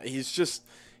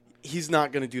 He's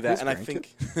not going to do that. And I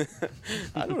think,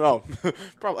 I don't know.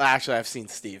 Probably, actually, I've seen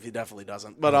Steve. He definitely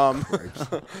doesn't. But,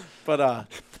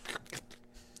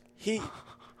 he,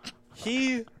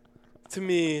 to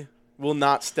me, will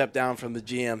not step down from the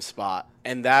GM spot.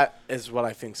 And that is what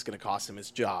I think is going to cost him his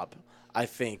job. I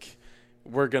think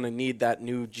we're going to need that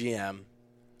new GM.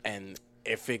 And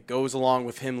if it goes along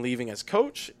with him leaving as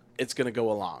coach, it's going to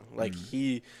go along. Like,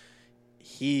 he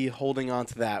holding on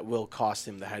to that will cost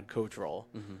him the head coach role.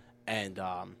 Mm-hmm. And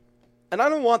I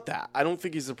don't want that. I don't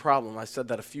think he's the problem. I said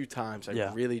that a few times.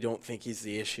 I really don't think he's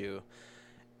the issue.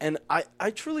 And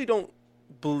I truly don't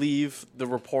believe the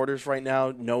reporters right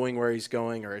now knowing where he's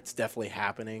going, or it's definitely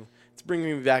happening. It's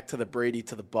bringing me back to the Brady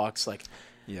to the Bucks. Like,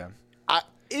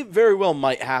 it very well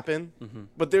might happen,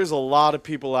 but there's a lot of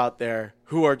people out there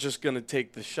who are just going to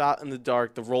take the shot in the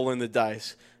dark, the roll in the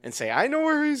dice, and say, I know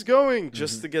where he's going,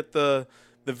 just to get the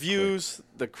views,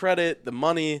 the credit, the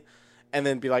money, and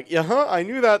then be like, I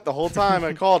knew that the whole time.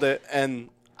 I called it. And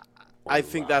I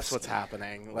think that's what's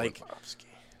happening. Like,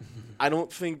 I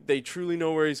don't think they truly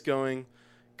know where he's going,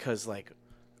 because, like,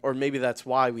 or maybe that's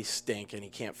why we stink and he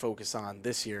can't focus on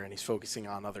this year and he's focusing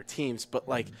on other teams. But,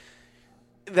 like,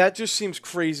 that just seems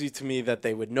crazy to me that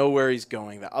they would know where he's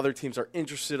going, that other teams are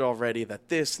interested already, that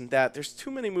this and that. There's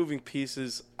too many moving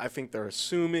pieces. I think they're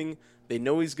assuming they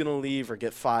know he's going to leave or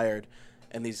get fired,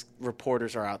 and these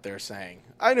reporters are out there saying,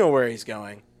 I know where he's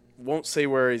going. Won't say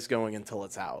where he's going until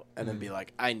it's out, and then be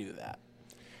like, I knew that.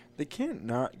 They can't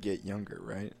not get younger,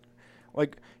 right?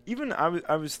 Like, even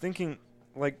I was thinking,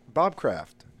 like, Bob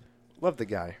Kraft. Love the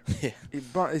guy. Yeah.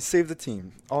 He saved the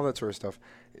team, all that sort of stuff.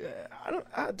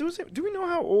 Do we know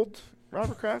how old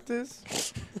Robert Kraft is?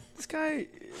 This guy,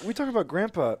 we talk about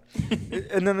grandpa.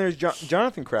 And then there's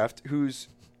Jonathan Kraft, who's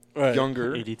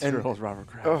younger. 82-year-old Robert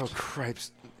Kraft. Oh,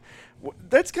 cripes.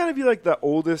 That's got to be like the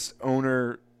oldest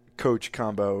owner-coach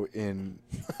combo in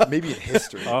maybe in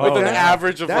history. With an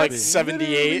average of like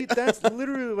 78. That's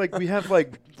literally like we have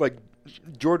like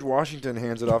George Washington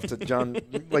hands it off to John.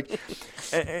 Like,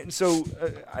 and so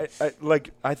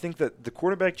I think that the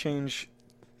quarterback change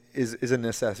is a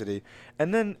necessity.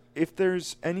 And then if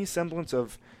there's any semblance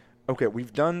of, okay,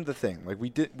 we've done the thing. Like we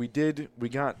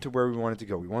got to where we wanted to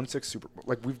go. We won 6 Super Bowl.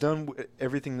 Like we've done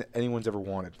everything that anyone's ever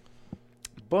wanted.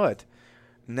 But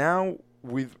now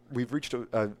we've reached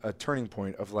a turning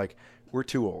point of like, we're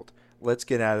too old. Let's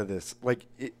get out of this. Like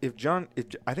if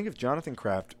Jonathan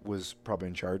Kraft was probably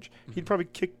in charge, he'd probably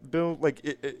kick Bill.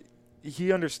 Like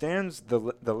he understands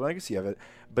the legacy of it,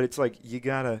 but it's like you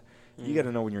gotta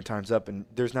know when your time's up, and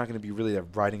there's not going to be really a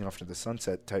riding off to the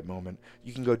sunset type moment.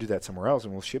 You can go do that somewhere else,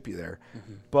 and we'll ship you there.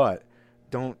 But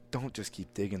don't just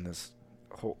keep digging this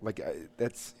whole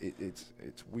it's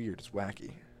weird. It's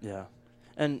wacky. Yeah,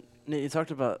 and you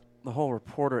talked about the whole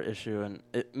reporter issue, and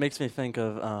it makes me think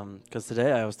of because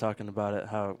today I was talking about it,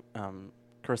 how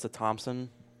Carissa Thompson,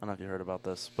 I don't know if you heard about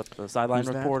this, but the sideline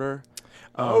reporter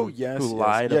yes, who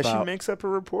lied about, she makes up her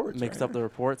reports. Up the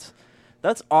reports.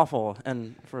 That's awful,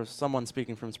 and for someone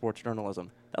speaking from sports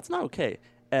journalism, that's not okay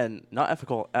and not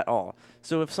ethical at all.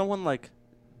 So if someone like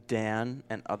Dan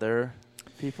and other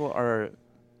people are,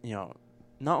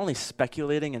 not only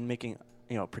speculating and making,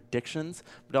 predictions,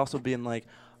 but also being like,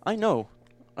 I know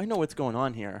what's going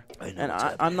on here, and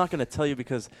I'm not going to tell you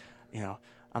because,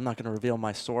 I'm not going to reveal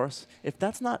my source. If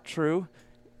that's not true,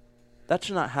 that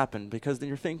should not happen, because then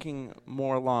you're thinking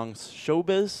more along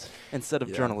showbiz instead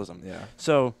of journalism. Yeah.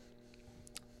 So,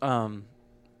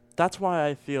 that's why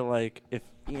I feel like if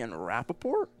Ian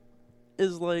Rappaport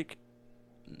is like,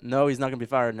 no, he's not going to be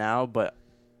fired now, but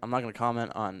I'm not going to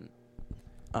comment on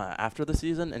after the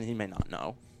season, and he may not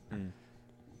know.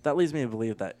 That leads me to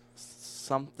believe that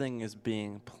something is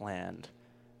being planned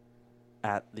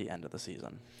at the end of the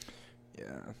season. Yeah.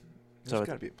 So There's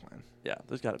got to be a plan. Yeah,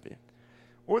 there's got to be.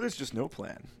 Or there's just no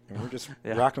plan, and we're just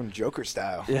Yeah. rocking Joker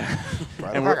style. Yeah.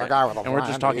 And we're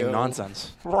just talking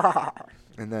nonsense.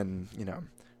 And then,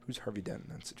 who's Harvey Dent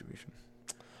in that situation?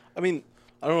 I mean,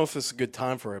 I don't know if this is a good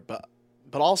time for it, but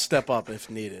I'll step up if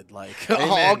needed. Like, Amen.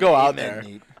 I'll go out Amen, there.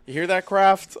 Nate. You hear that,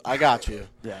 Kraft? I got you.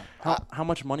 Yeah. How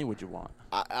much money would you want?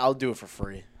 I'll do it for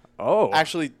free. Oh.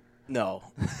 Actually, no.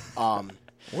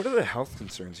 What are the health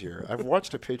concerns here? I've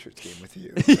watched a Patriots game with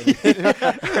you.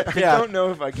 I don't know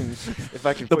if I can The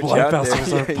put you blood out vessels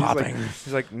there. are popping.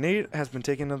 He's like, Nate has been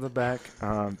taken to the back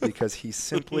because he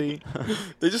simply.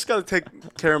 They just got to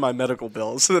take care of my medical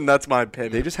bills, and that's my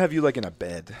payment. They just have you like in a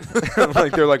bed,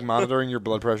 like they're like monitoring your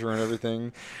blood pressure and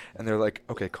everything, and they're like,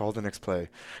 okay, call the next play.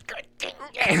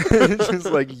 It's just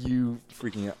like you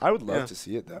freaking out. I would love to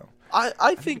see it though.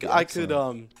 I think I could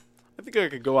excellent. I think I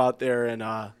could go out there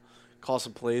and call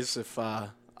some plays if I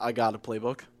got a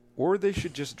playbook. Or they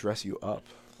should just dress you up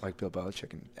like Bill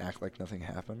Belichick and act like nothing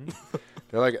happened.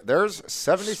 They're like, there's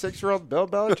 76-year-old Bill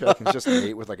Belichick. And it's just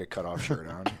Nate with like a cutoff shirt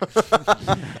on.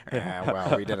 Yeah,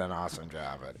 well, we did an awesome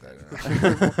job at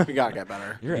that. We gotta get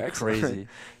better. You're Be excellent. crazy.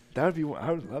 That would be.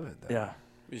 I would love it. Though. Yeah.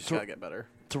 We just So- gotta get better.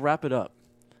 To wrap it up,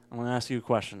 I'm going to ask you a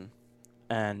question,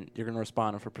 and you're going to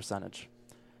respond for percentage.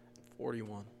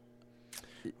 41.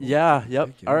 Yeah. Yep.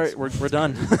 Thank you. All right. We're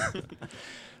done.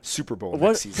 Super Bowl. What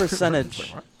next season. percentage?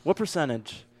 Like, what? What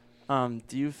percentage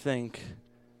do you think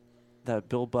that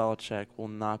Bill Belichick will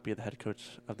not be the head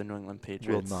coach of the New England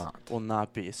Patriots? Will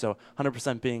not be. So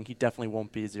 100% being he definitely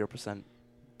won't be. 0%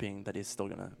 being that he's still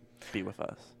gonna be with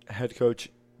us. Head coach,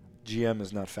 GM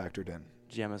is not factored in.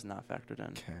 GM is not factored in.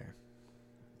 Okay.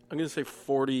 I'm gonna say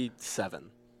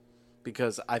 47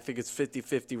 because I think it's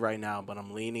 50-50 right now, but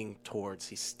I'm leaning towards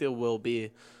he still will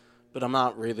be, but I'm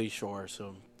not really sure.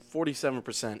 So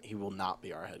 47% he will not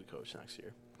be our head coach next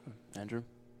year. Andrew?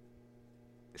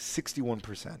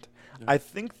 61%. Yeah. I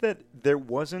think that there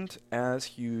wasn't as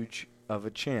huge of a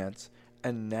chance,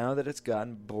 and now that it's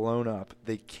gotten blown up,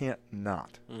 they can't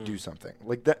not do something.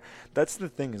 Like that's the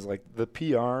thing is like the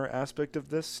PR aspect of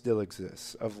this still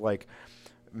exists of like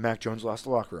Mac Jones lost the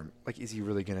locker room. Like, is he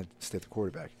really going to stay the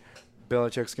quarterback?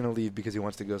 Belichick's going to leave because he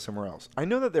wants to go somewhere else. I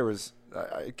know that there was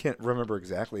I can't remember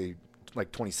exactly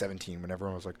like 2017 when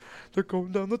everyone was like, they're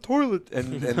going down the toilet.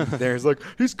 And there's like,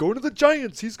 he's going to the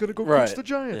Giants. He's going to go coach the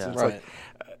Giants. Yeah. It's like,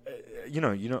 you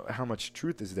know how much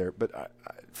truth is there. But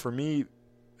for me,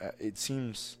 it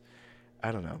seems,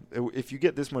 I don't know. If you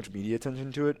get this much media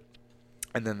attention to it,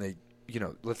 and then they,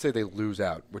 let's say they lose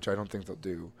out, which I don't think they'll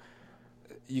do,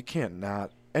 you can't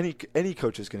not. Any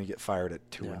coach is going to get fired at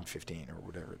 2-15 or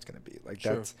whatever it's going to be. Like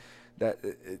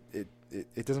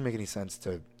it doesn't make any sense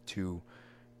to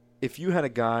if you had a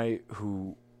guy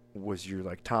who was your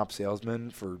like top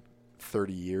salesman for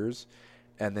 30 years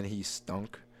and then he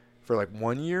stunk for like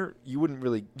 1 year,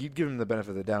 you'd give him the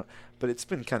benefit of the doubt, but it's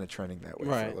been kind of trending that way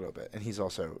for a little bit, and he's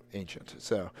also ancient.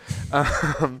 So,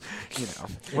 once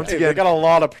again, they got a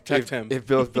lot to protect him. If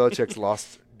Bill Belichick's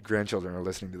lost grandchildren are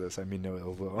listening to this, I mean no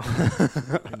ill will.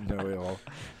 no ill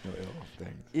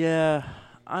things. Yeah,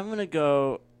 I'm gonna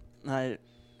go. I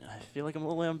feel like I'm a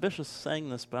little ambitious saying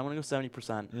this, but I'm gonna go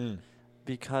 70%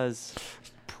 because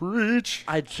preach.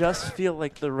 I just feel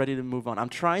like they're ready to move on. I'm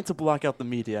trying to block out the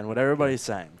media and what everybody's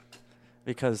saying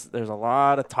because there's a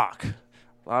lot of talk,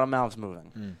 a lot of mouths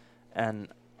moving, and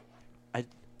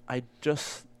I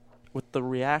just with the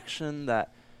reaction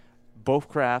that both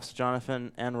Crafts,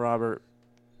 Jonathan and Robert,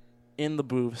 in the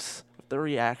booths, with the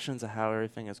reactions of how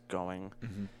everything is going,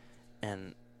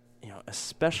 and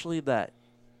especially that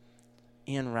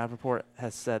Ian Rappaport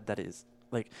has said that is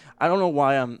like, I don't know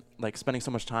why I'm like spending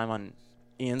so much time on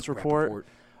Ian's report,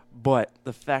 but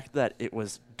the fact that it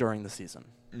was during the season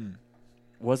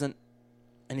wasn't,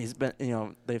 and he's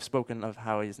been, they've spoken of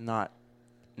how he's not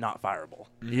fireable.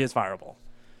 He is fireable.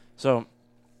 So I'm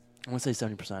gonna say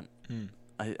 70%.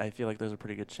 I feel like there's a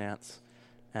pretty good chance,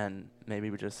 and maybe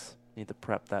we just need to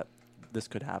prep that this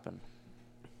could happen.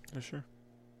 Sure.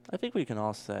 I think we can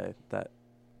all say that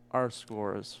our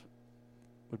scores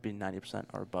would be 90%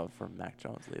 or above for Mac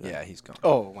Jones leaving. Yeah, he's gone.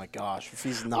 Oh my gosh, if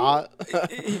he's not, I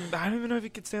don't even know if he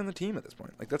could stay on the team at this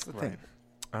point. Like, that's the thing.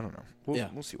 I don't know.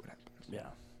 We'll see what happens. Yeah.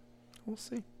 We'll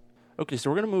see. Okay, so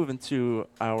we're going to move into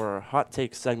our hot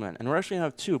take segment, and we're actually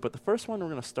going to have two, but the first one we're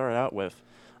going to start out with,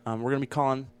 we're going to be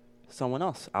calling someone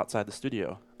else outside the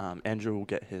studio. Andrew will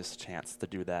get his chance to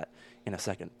do that in a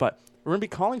second. But we're going to be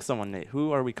calling someone, Nate.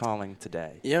 Who are we calling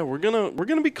today? Yeah, we're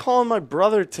gonna be calling my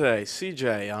brother today,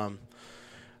 CJ.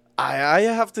 I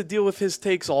have to deal with his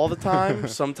takes all the time.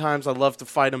 Sometimes I love to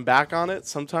fight him back on it.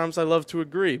 Sometimes I love to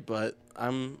agree. But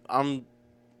I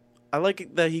like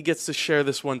it that he gets to share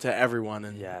this one to everyone,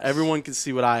 and everyone can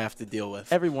see what I have to deal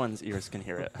with. Everyone's ears can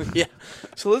hear it. Yeah.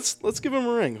 So let's give him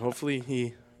a ring. Hopefully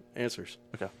he answers.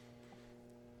 Okay.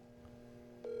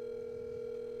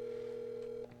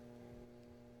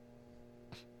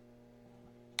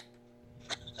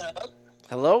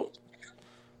 Hello?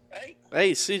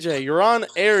 Hey, CJ, you're on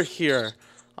air here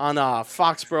on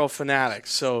Foxborough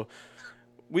Fanatics. So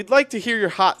we'd like to hear your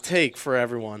hot take for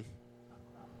everyone.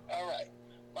 All right.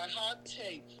 My hot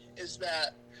take is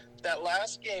that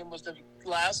last game was the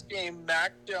last game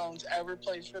Mac Jones ever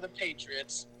plays for the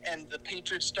Patriots, and the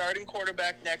Patriots starting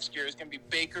quarterback next year is going to be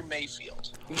Baker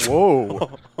Mayfield.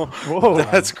 Whoa. Whoa.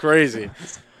 That's crazy.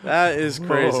 That is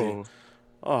crazy. Whoa.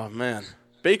 Oh, man.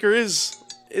 Baker is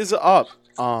up.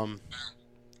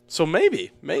 So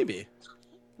maybe.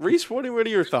 Reese, what are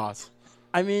your thoughts?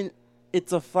 I mean,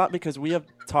 it's a thought because we have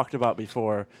talked about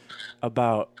before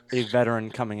about a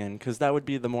veteran coming in because that would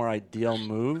be the more ideal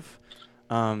move.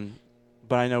 But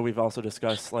I know we've also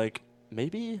discussed, like,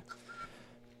 maybe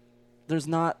there's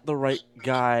not the right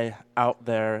guy out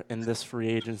there in this free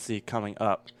agency coming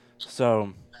up.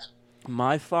 So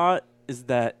my thought is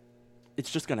that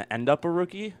it's just going to end up a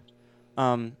rookie.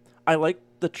 I like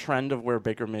the trend of where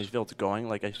Baker Mayfield's going.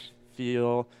 Like, I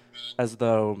feel as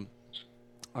though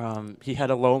he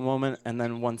had a low moment, and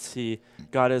then once he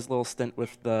got his little stint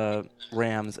with the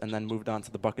Rams and then moved on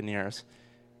to the Buccaneers,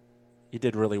 he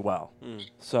did really well.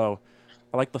 So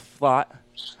I like the thought.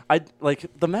 I like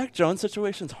the Mac Jones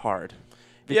situation's hard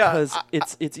because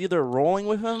it's either rolling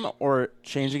with him or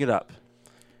changing it up.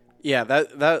 Yeah,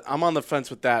 that I'm on the fence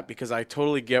with that because I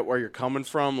totally get where you're coming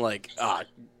from. Like,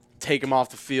 take him off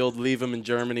the field, leave him in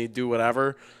Germany, do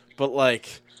whatever. But,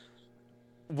 like,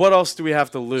 what else do we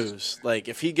have to lose? Like,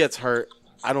 if he gets hurt,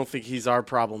 I don't think he's our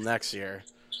problem next year.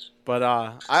 But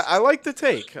I like the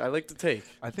take.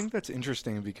 I think that's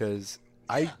interesting because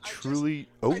I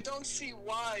don't see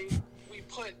why we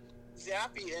put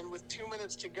Zappy in with 2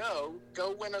 minutes to go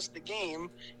win us the game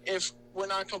if we're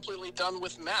not completely done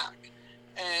with Mac.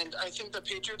 And I think the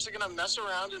Patriots are going to mess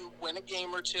around and win a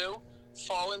game or two,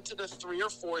 fall into the 3 or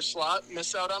 4 slot,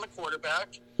 miss out on a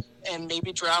quarterback, and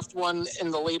maybe draft one in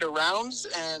the later rounds.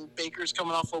 And Baker's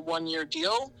coming off a 1-year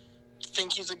deal.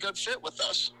 Think he's a good fit with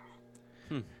us.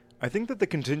 I think that the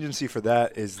contingency for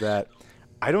that is that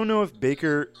I don't know if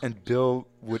Baker and Bill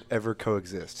would ever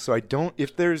coexist. So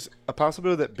if there's a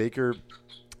possibility that Baker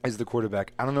is the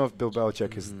quarterback, I don't know if Bill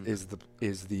Belichick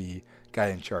is the guy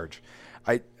in charge.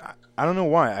 I don't know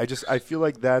why. I feel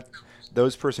like that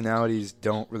those personalities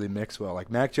don't really mix well. Like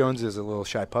Mac Jones is a little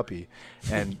shy puppy,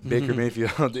 and Baker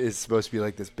Mayfield is supposed to be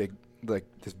like this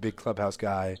big clubhouse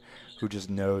guy who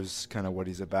just knows kind of what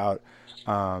he's about.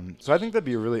 So I think that'd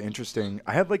be really interesting.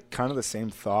 I had like kind of the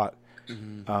same thought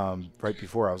right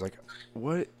before. I was like,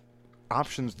 what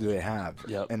options do they have?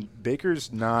 Yep. And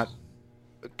Baker's not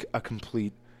a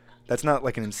complete. That's not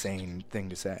like an insane thing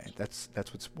to say. That's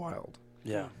what's wild.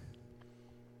 Yeah.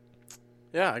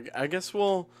 Yeah, I guess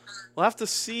we'll have to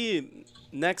see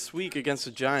next week against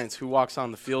the Giants who walks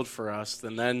on the field for us,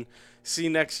 and then see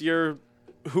next year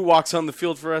who walks on the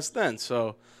field for us then.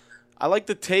 So I like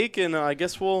the take, and I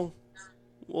guess we'll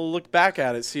look back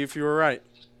at it, see if you were right.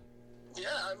 Yeah,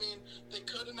 I mean, they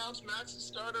could announce Max as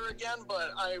starter again,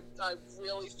 but I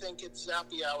really think it's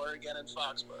Zappy hour again in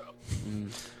Foxborough.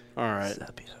 All right.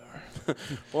 Zappy hour.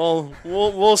 Well,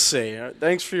 we'll see.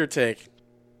 Thanks for your take.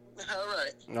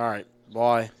 All right.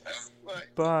 Bye.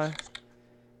 Bye.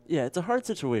 Yeah, it's a hard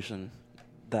situation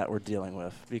that we're dealing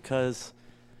with because,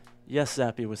 yes,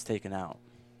 Zappy was taken out,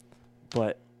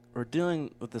 but we're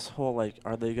dealing with this whole, like,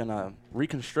 are they going to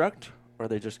reconstruct or are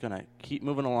they just going to keep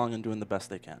moving along and doing the best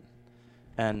they can?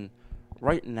 And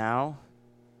right now,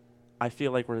 I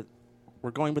feel like we're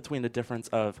going between the difference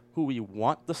of who we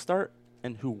want to start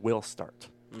and who will start.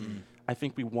 I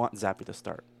think we want Zappy to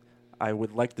start. I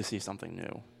would like to see something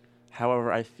new.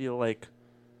 However, I feel like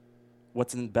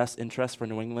what's in best interest for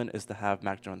New England is to have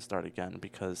Mac Jones start again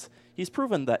because he's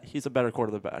proven that he's a better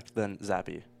quarterback than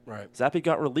Zappy. Right. Zappy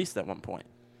got released at one point.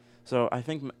 So I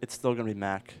think it's still going to be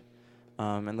Mac.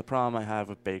 And the problem I have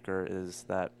with Baker is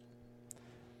that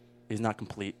he's not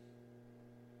complete.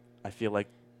 I feel like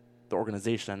the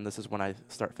organization, this is when I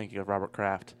start thinking of Robert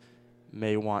Kraft,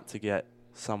 may want to get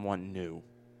someone new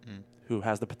who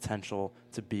has the potential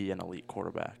to be an elite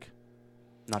quarterback.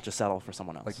 not just settle for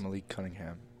someone else. Like Malik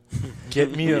Cunningham.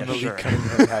 Get me a Malik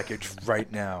Cunningham package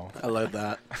right now. I love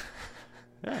that.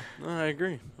 Yeah. No, I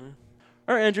agree. Yeah.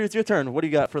 All right, Andrew, it's your turn. What do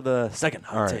you got for the second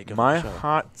hot All take? right, Of my the show?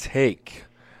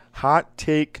 hot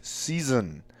take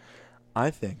season. I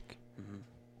think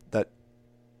that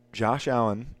Josh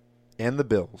Allen and the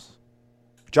Bills,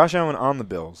 Josh Allen on the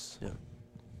Bills,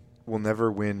 will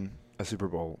never win a Super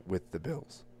Bowl with the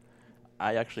Bills.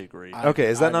 I actually agree. Okay,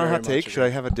 is that not a very hot take? much Should I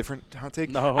agree. have a different hot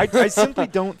take? No. I simply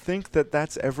don't think that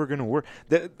that's ever going to work.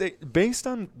 Based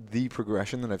on the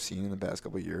progression that I've seen in the past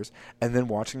couple of years, and then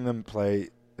watching them play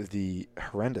the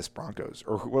horrendous Broncos,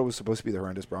 or what was supposed to be the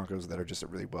horrendous Broncos that are just a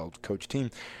really well-coached team,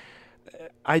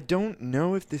 I don't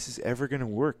know if this is ever going to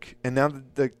work. And now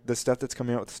the stuff that's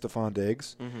coming out with Stephon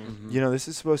Diggs, this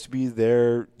is supposed to be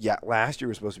their – last year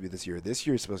was supposed to be this year. This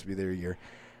year is supposed to be their year.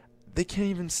 They can't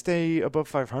even stay above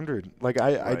 500. Like,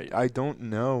 I don't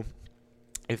know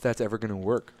if that's ever going to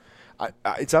work.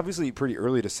 It's obviously pretty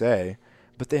early to say,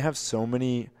 but they have so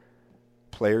many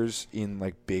players in,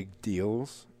 like, big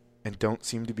deals and don't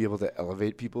seem to be able to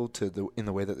elevate people in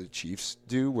the way that the Chiefs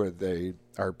do, where they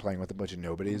are playing with a bunch of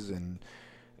nobodies and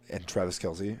Travis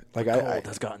Kelce. Like, Cold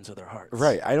has gotten to their hearts.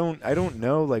 Right. I don't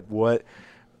know, like, what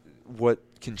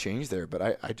can change there, but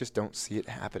I just don't see it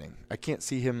happening. I can't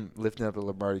see him lifting up a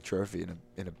Lombardi trophy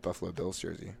in a Buffalo Bills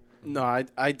jersey. No,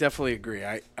 I definitely agree.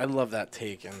 I love that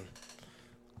take, and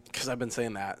because I've been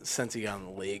saying that since he got in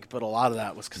the league, but a lot of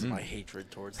that was because of my hatred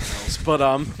towards the Bills. But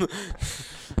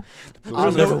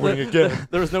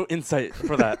There was no insight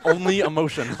for that. Only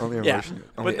emotion. Only yeah. emotion.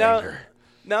 Only But anger.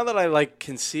 now that I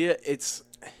can see it,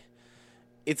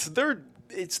 it's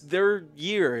their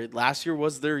year. Last year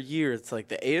was their year. It's like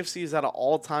the AFC is at an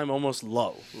all-time almost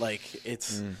low. Like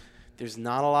there's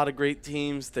not a lot of great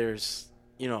teams. There's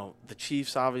the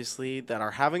Chiefs obviously that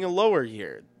are having a lower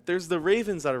year. There's the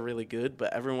Ravens that are really good,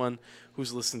 but everyone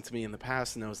who's listened to me in the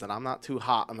past knows that I'm not too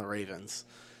hot on the Ravens.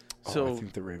 So I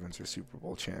think the Ravens are Super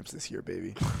Bowl champs this year,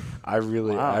 baby. I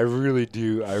really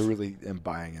do. I really am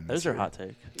buying in this. There's your year. hot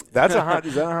take. Is that a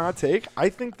hot take? I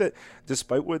think that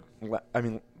despite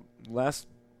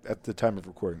at the time of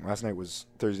recording, last night was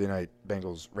Thursday night,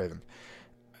 Bengals Ravens.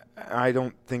 I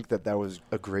don't think that was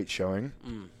a great showing.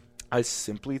 I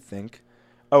simply think,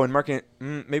 and marking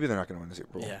maybe they're not going to win the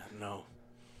Super Bowl. yeah, no.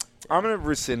 I'm going to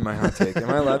rescind my hot take. Am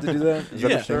I allowed to do that? Is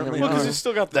that a thing that we Well, because do? you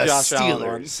still got the Josh Allen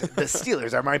one. The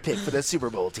Steelers are my pick for the Super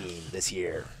Bowl team this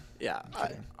year. Yeah,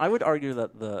 I would argue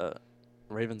that the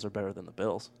Ravens are better than the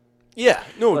Bills.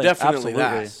 no, definitely absolutely.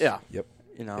 that. Yeah.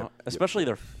 Yep. Especially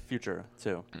their future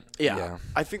too. Yeah.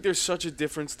 I think there's such a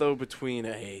difference, though, between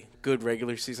a good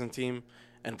regular season team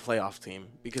and playoff team,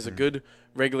 because a good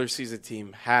regular season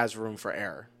team has room for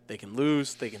error. They can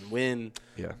lose, they can win.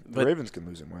 Yeah, the But- Ravens can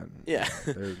lose and win. Yeah.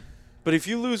 They're- But if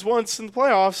you lose once in the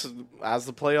playoffs, as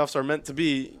the playoffs are meant to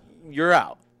be, you're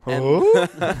out. And,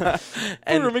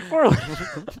 and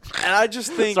McFarlane. I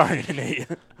just think Sorry, Nate.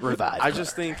 Revive. I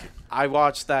just think I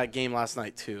watched that game last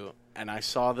night too, and I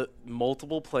saw the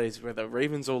multiple plays where the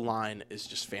Ravens O-line is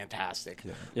just fantastic.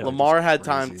 Yeah, Lamar had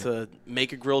time crazy. to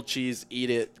make a grilled cheese, eat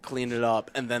it, clean it up,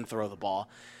 and then throw the ball.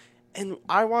 And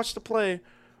I watched a play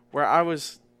where I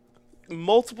was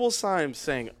multiple times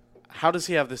saying, how does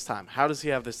he have this time? How does he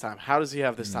have this time? How does he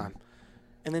have this time?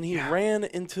 And then he ran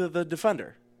into the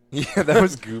defender. Yeah, that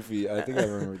was goofy. I think I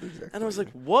remember the exact. And I was like,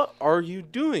 what are you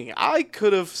doing? I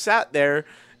could have sat there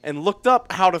and looked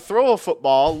up how to throw a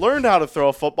football, learned how to throw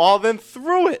a football, then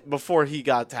threw it before he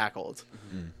got tackled.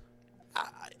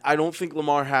 I don't think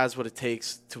Lamar has what it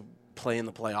takes to play in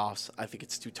the playoffs. I think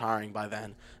it's too tiring by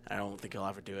then. I don't think he'll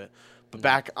ever do it. But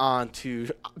back on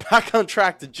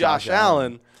track to Josh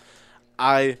Allen.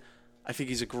 I think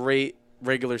he's a great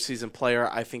regular season player.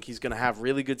 I think he's going to have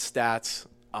really good stats.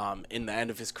 In the end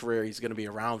of his career, he's going to be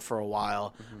around for a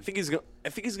while. I think he's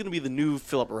going to be the new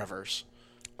Phillip Rivers.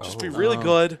 Just be really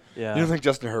good. Yeah. You don't think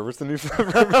Justin Herbert's the new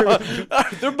Phillip Rivers?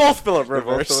 They're both Phillip They're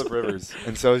both Rivers. Phillip Rivers,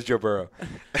 and so is Joe Burrow.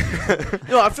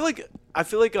 No, I feel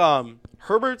like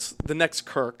Herbert's the next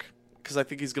Kirk, because I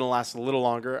think he's going to last a little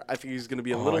longer. I think he's going to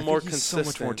be a little more consistent.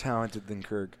 He's so much more talented than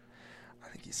Kirk. I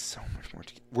think he's so much more.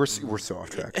 We're so off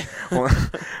track.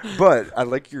 But I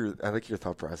like your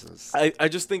thought process. I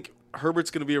just think Herbert's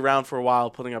going to be around for a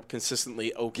while, putting up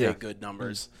consistently good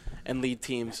numbers, and lead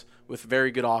teams with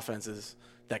very good offenses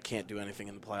that can't do anything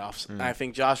in the playoffs. And I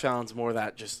think Josh Allen's more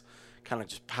that just kind of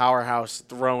just powerhouse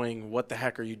throwing, what the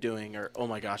heck are you doing, or oh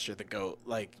my gosh, you're the GOAT,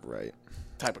 like Right.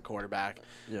 type of quarterback.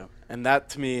 Yeah. And that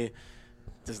to me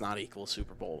does not equal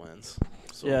Super Bowl wins.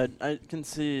 So, Yeah, I can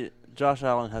see Josh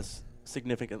Allen has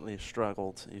significantly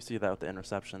struggled. You see that with the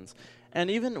interceptions. And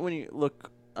even when you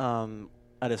look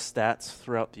at his stats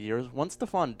throughout the years, once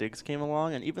Stephon Diggs came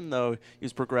along, and even though he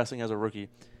was progressing as a rookie,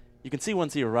 you can see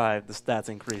once he arrived, the stats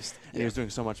increased, and he was doing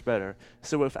so much better.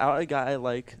 So without a guy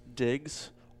like Diggs,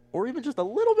 or even just a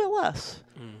little bit less,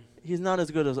 he's not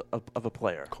as good as of a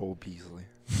player. Cole Beasley.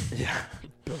 Yeah.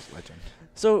 Bill's legend.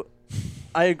 So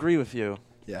I agree with you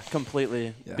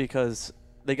completely Yeah. because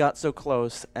they got so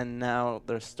close, and now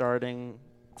they're starting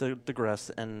to digress,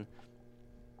 and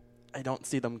I don't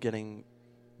see them getting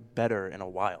better in a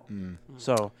while.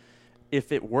 So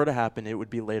if it were to happen, it would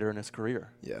be later in his career.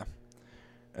 Yeah.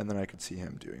 And then I could see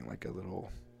him doing like a little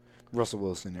Russell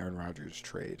Wilson, Aaron Rodgers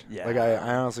trade. Yeah. Like I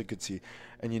honestly could see.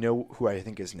 And you know who I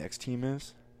think his next team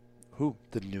is? Who?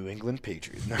 The New England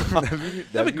Patriots.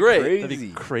 That'd be great. Crazy. That'd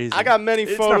be crazy. I got many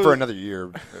It's photos. not for another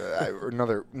year. Or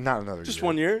not another Just year.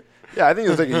 1 year? Yeah, I think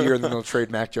it'll take a year, and then they'll trade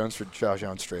Mac Jones for Josh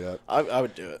Allen straight up. I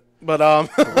would do it. But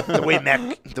the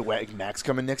way Mac's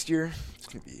coming next year, it's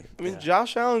gonna be. I mean,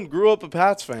 Josh Allen grew up a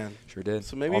Pats fan. Sure did.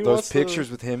 So maybe all he those wants to- pictures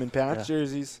with him in Pats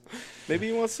jerseys. Maybe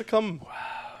he wants to come.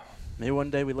 Maybe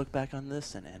one day we look back on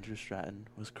this and Andrew Stratton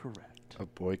was correct. A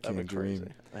boy That'd can be crazy.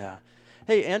 dream. Yeah.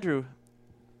 Hey, Andrew,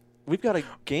 we've got a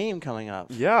game coming up.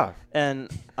 Yeah. And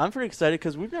I'm pretty excited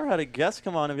because we've never had a guest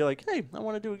come on and be like, hey, I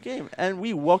want to do a game. And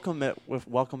we welcome it with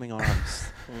welcoming arms.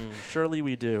 Surely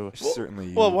we do.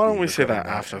 Certainly. Well, you why will don't be we say that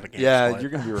regretting after the game? Yeah, you're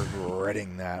gonna be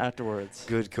regretting that. Afterwards.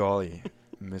 Good golly,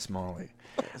 Miss Molly.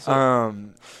 So,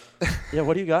 yeah,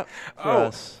 what do you got for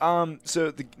us?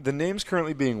 So the name's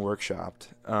currently being workshopped.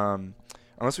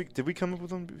 Unless did we come up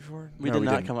with them before? We No, did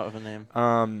not didn't. come up with a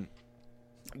name.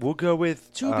 We'll go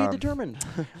with To be determined.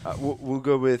 we'll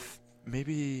go with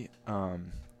maybe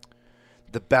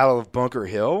the Battle of Bunker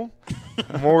Hill.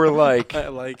 More like I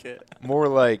like it.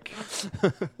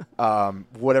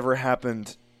 Whatever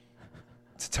happened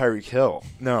to Tyreek Hill.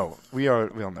 No, we all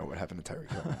know what happened to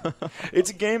Tyreek Hill. It's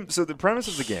a game. So the premise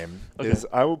of the game is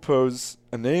I will pose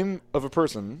a name of a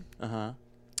person, a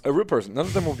real person. None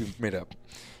of them will be made up.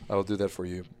 I will do that for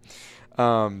you.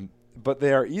 But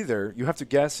they are either, you have to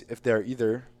guess if they are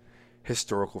either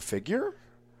historical figure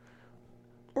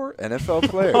or NFL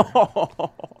player.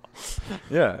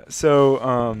 Yeah. So,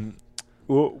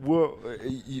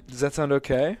 does that sound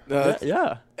okay?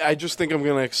 Yeah. I just think I'm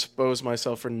going to expose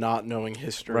myself for not knowing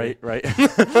history. Right.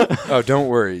 Oh, don't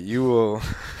worry. You will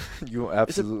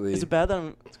absolutely. Is it bad that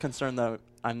I'm concerned that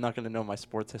I'm not going to know my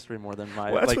sports history more than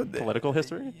my political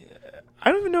history?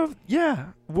 I don't even know.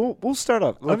 We'll start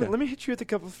up. Let Okay. me hit you with a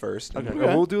couple first. Okay. And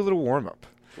we'll do a little warm up.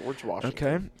 George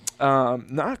Washington. Okay.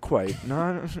 Not quite.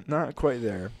 Not quite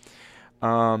there.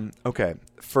 Okay.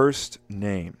 First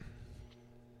name.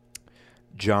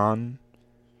 John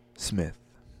Smith.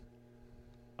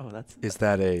 Oh, that's Is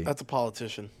that a That's a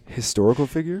politician. historical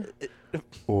figure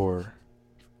or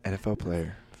NFL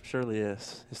player? surely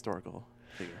is historical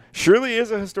figure. Surely is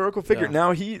a historical figure.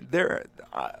 Yeah.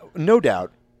 Now no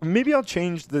doubt. Maybe I'll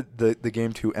change the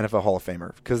game to NFL Hall of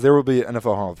Famer because there will be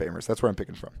NFL Hall of Famers. That's where I'm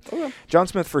picking from. Okay. John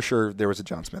Smith, for sure, there was a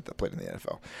John Smith that played in the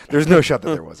NFL. There's no shot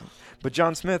that there wasn't. But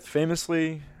John Smith,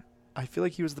 famously, I feel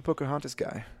like he was the Pocahontas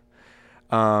guy.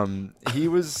 He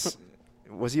was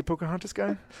he a Pocahontas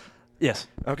guy? Yes.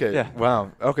 Okay. Yeah.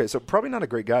 Wow. Okay, so probably not a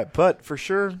great guy, but for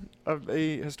sure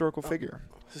a historical figure.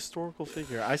 Historical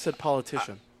figure. I said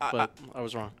politician, but I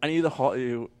was wrong. I need to halt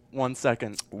you 1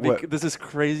 second. What? This is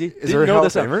crazy. Is there a Hall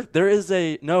of Famer?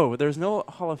 There's no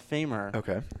Hall of Famer.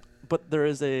 Okay. But there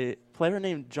is a player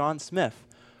named John Smith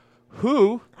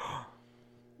who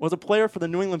was a player for the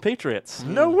New England Patriots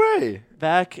No way.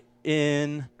 back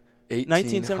in 1800.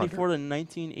 1974 to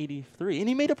 1983. And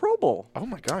he made a Pro Bowl. Oh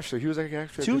my gosh, so he was like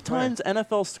actually a Two good player. times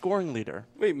NFL scoring leader.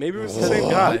 Wait, maybe it was the same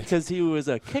guy. Because he was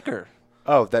a kicker.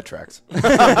 Oh, that tracks.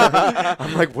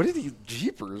 I'm like, what are these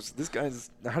jeepers? This guy's.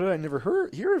 How did I never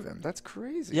hear of him? That's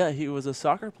crazy. Yeah, he was a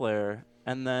soccer player.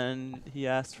 And then he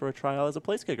asked for a trial as a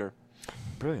place kicker.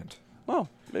 Brilliant. Well,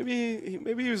 Maybe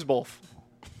he was both.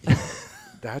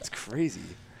 That's crazy.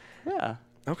 yeah.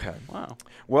 Okay. Wow.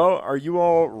 Well, are you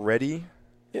all ready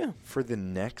Yeah. for the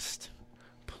next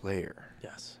player?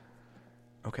 Yes.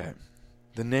 Okay.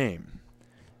 The name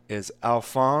is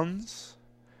Alphonse,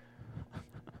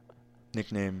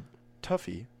 nickname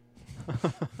Tuffy,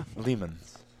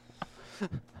 Lehmans.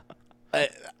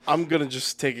 I'm going to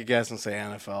just take a guess and say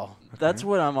NFL. That's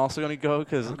what I'm also going to go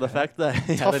because the fact that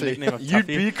he had a Tuffy. nickname of You'd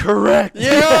Tuffy. be correct.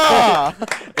 Yeah!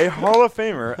 A Hall of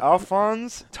Famer,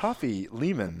 Alphonse Tuffy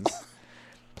Lehmans,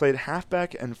 played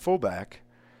halfback and fullback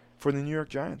for the New York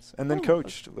Giants and then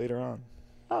coached later on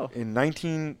in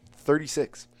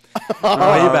 1936. Way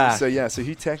back. So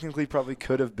he technically probably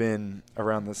could have been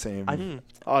around the same.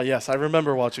 Oh, yes. I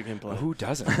remember watching him play. Who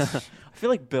doesn't? I feel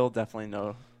like Bill definitely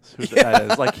who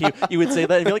that is. Like he would say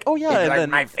that and be like, oh yeah, and like, then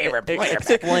my favorite player back in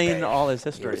the explain day. all his He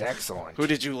history. was excellent. Who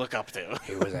did you look up to?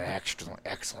 He was an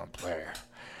excellent player.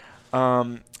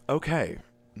 Okay.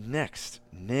 Next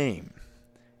name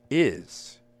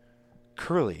is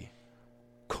Curly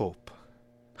Culp.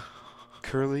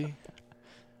 Curly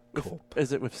Culp.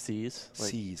 Is it with C's? Like,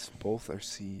 C's. Both are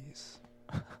C's.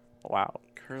 wow.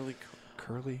 Curly.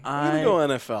 Curly. I'm going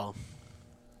to go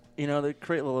NFL. They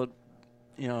create a little,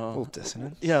 a little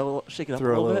dissonance. Yeah, a little, shake it up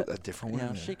Throw a little bit. a different one.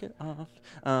 Yeah, shake it off.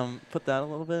 Put that a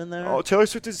little bit in there. Oh, Taylor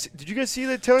Swift is. Did you guys see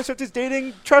that Taylor Swift is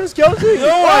dating Travis Kelce?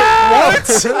 No, what?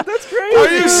 That's crazy.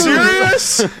 Are you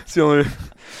serious? It's the only.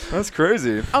 That's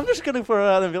crazy. I'm just gonna throw it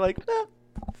out and be like,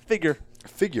 figure.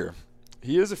 Figure.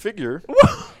 He is a figure.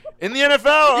 In the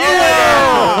NFL.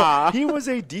 Yeah! He was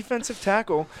a defensive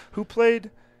tackle who played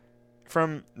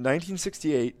from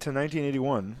 1968 to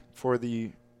 1981 for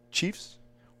the Chiefs,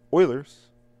 Oilers,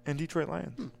 and Detroit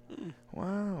Lions.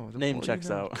 Wow. the Name more you checks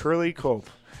know. out. Curly Culp.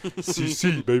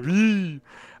 CC, baby.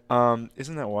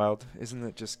 Isn't that wild? Isn't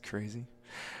that just crazy?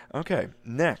 Okay.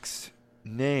 Next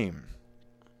name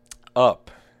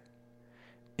up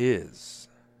is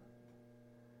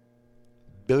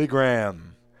Billy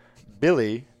Graham.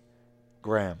 Billy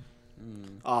Graham.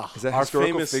 Is that a Our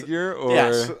historical famous figure? Or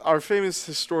Yes, our famous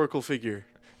historical figure.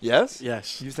 Yes?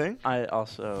 Yes. You think? I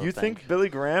also. You think Billy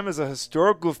Graham is a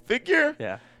historical figure?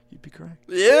 Yeah. You'd be correct.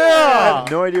 I Yeah.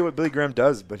 have no idea what Billy Graham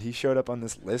does, but he showed up on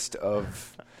this list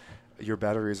of your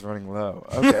battery is running low.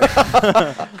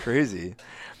 Okay. Crazy.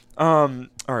 All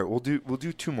right, we'll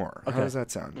do two more. How Okay. does that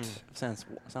sound? Sounds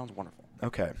wonderful.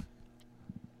 Okay.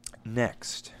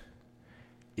 Next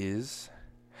is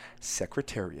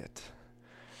Secretariat.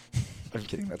 I'm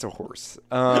kidding. That's a horse.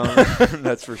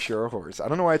 That's for sure a horse. I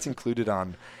don't know why it's included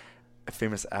on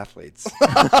famous athletes.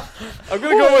 I'm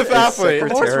going to go with athlete.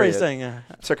 Secretariat. Horse racing.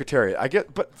 Secretariat. I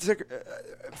get, but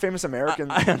famous American.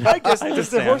 I guess does the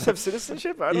understand. horse have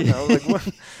citizenship? I don't know. Like what?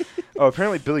 Oh,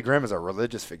 apparently Billy Graham is a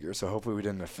religious figure, so hopefully we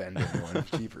didn't offend anyone.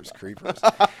 Jeepers creepers.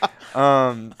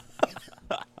 We're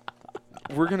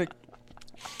gonna.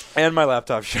 And my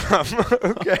laptop shop.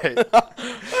 Okay.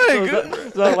 Hey, good.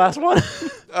 Is that the last one?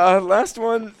 Last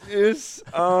one is.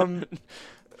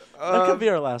 That could be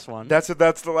our last one. That's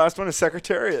the last one is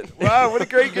Secretariat. Wow, what a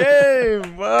great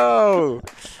game! Wow.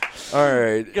 All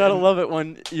right. Gotta love it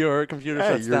when your computer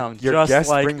shuts down. Your just guest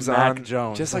like brings Mac on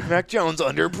Jones. just like Mac Jones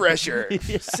under pressure.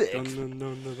 Yeah. Sick.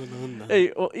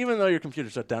 Hey, well, even though your computer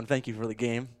shut down, thank you for the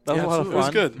game. That was a lot of absolutely. fun.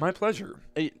 It was good. My pleasure.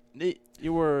 Hey,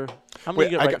 you were. How many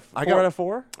Wait, you I get got- right? I 4 got- out of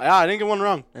 4? Yeah, I didn't get one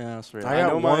wrong. Yeah, that's right. I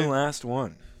know got one my- last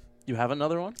one. You have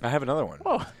another one? I have another one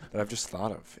Oh, that I've just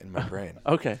thought of in my brain.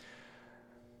 okay.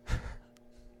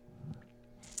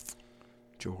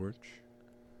 George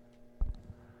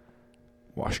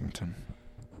Washington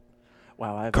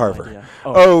Wow, I have Carver. no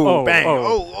idea. Bang.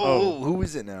 Oh. Who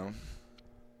is it now?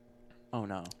 Oh,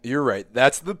 no. You're right.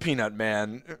 That's the Peanut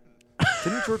Man.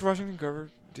 Didn't George Washington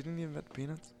Carver? Didn't he invent the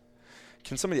peanuts?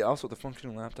 Can somebody else with a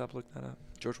functional laptop look that up?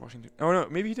 George Washington. Oh no,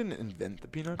 maybe he didn't invent the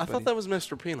peanut. I thought that was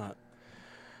Mr. Peanut.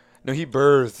 No, he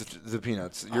birthed the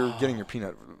peanuts. You're getting your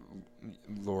peanut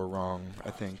lore wrong, I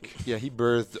think. Yeah, he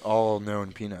birthed all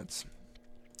known peanuts.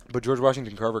 But George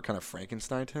Washington Carver kind of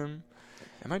Frankensteined him.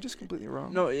 Am I just completely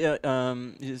wrong? No, yeah,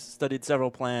 he studied several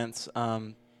plants,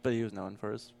 but he was known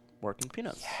for his work in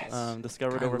peanuts. Yes.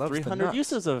 Discovered Guy over loves the 300 nuts.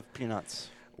 uses of peanuts.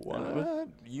 What Had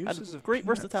uses of great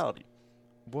peanuts? versatility.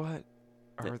 What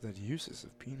are the uses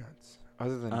of peanuts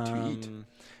other than to eat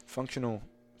functional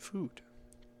food?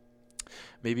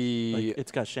 Maybe Like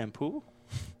it's got shampoo.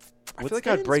 I wood feel like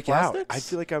I'd stains, break out. plastics? I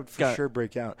feel like I would for Got- sure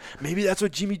break out. Maybe that's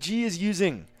what Jimmy G is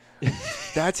using.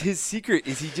 That's his secret.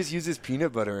 Is he just uses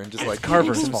peanut butter and just like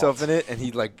Carver's Carver's himself fault. in it, and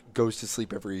he like goes to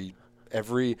sleep every.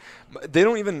 They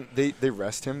don't even they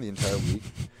rest him the entire week.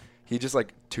 He just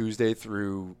like Tuesday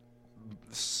through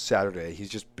Saturday, he's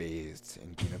just bathed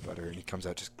in peanut butter, and he comes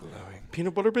out just glowing.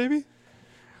 Peanut butter baby?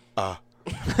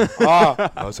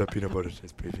 How's that peanut butter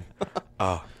taste, baby?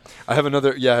 I have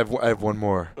another. Yeah, I have one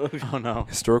more. Oh no.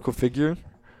 Historical figure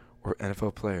or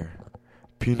NFL player?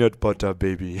 Peanut butter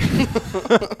baby.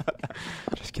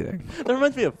 Just kidding. That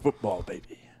reminds me of Football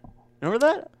Baby. Remember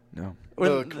that? No.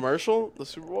 The commercial? The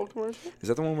Super Bowl commercial? Is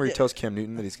that the one where he tells Cam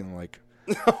Newton that he's gonna like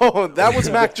Oh, that was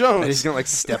Mac that he's Jones. gonna like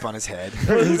step on his head?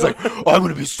 He's like, I'm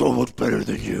gonna be so much better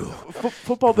than you.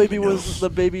 Football Baby was the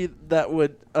baby that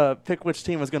would pick which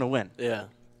team was going to win. Yeah.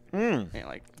 And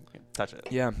like touch it.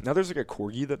 Yeah. Now there's like a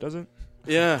corgi that does it.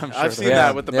 Yeah, I'm sure I've there seen is.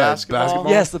 that with the Yeah, basketball.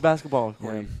 basketball. Yes, the basketball. Yeah.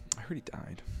 Corgi. I heard he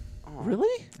died.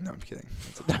 Really? No, I'm kidding.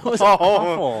 That was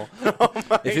awful.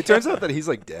 If it turns out that he's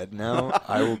like dead now,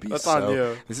 I will be That's so. on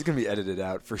you. This is gonna be edited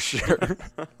out for sure.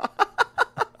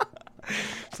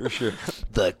 For sure.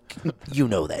 You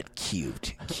know that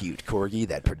cute corgi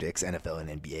that predicts NFL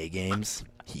and NBA games?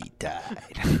 He died.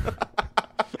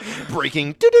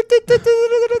 Breaking.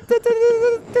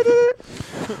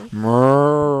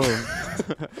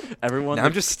 Everyone. Now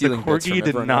I'm just stealing the bits from corgi did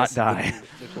everyone not else. die.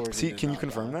 See, can you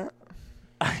confirm that?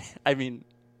 I mean,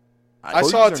 I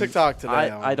saw a Corgis are- TikTok today.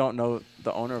 I don't know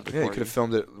the owner of the Yeah, you corgi. could have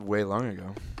filmed it way long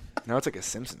ago. Now it's like a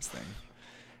Simpsons thing.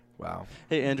 Wow.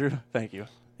 Hey, Andrew, thank you.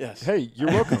 Yes. Hey, you're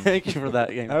welcome. Thank you for that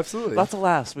game. Absolutely. Lots of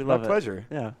laughs. We love My it. pleasure.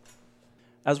 Yeah.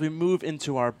 As we move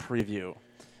into our preview,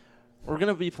 we're going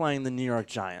to be playing the New York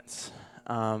Giants.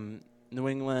 New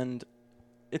England,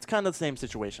 it's kind of the same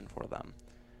situation for them.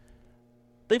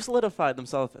 They've solidified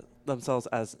themselves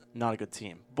as not a good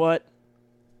team. But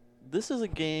this is a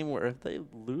game where if they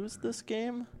lose this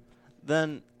game,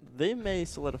 then they may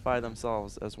solidify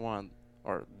themselves as one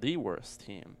or the worst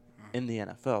team in the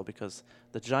NFL because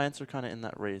the Giants are kind of in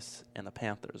that race and the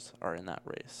Panthers are in that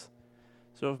race.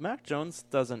 So if Mac Jones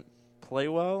doesn't play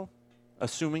well,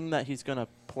 assuming that he's going to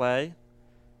play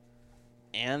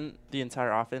and the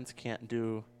entire offense can't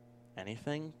do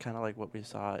anything, kind of like what we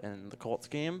saw in the Colts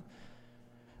game,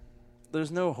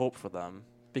 there's no hope for them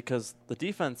because the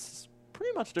defense is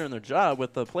pretty much doing their job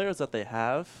with the players that they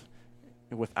have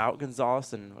without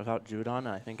Gonzalez and without Judon. And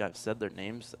I think I've said their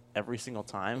names every single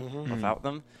time without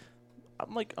them.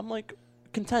 I'm like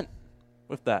content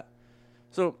with that.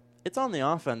 So it's on the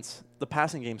offense, the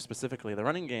passing game specifically. The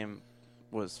running game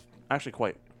was actually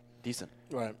quite decent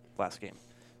last game.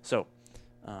 So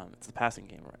it's the passing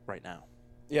game right now.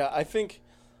 Yeah, I think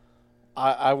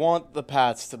I want the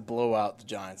Pats to blow out the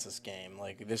Giants this game.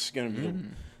 Like, this is going to be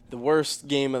the worst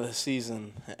game of the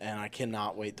season, and I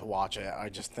cannot wait to watch it. I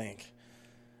just think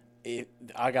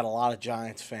I got a lot of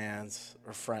Giants fans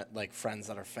or friends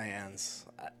that are fans.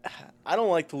 I don't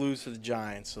like to lose to the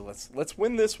Giants, so let's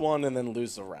win this one and then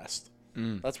lose the rest.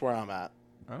 That's where I'm at.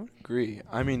 I would agree.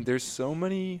 I mean, there's so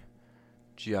many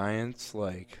Giants,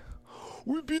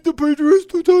 we beat the Patriots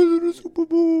 2 times in the Super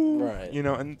Bowl. Right. You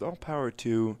know, and all power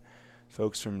to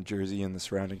folks from Jersey and the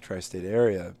surrounding tri-state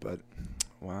area, but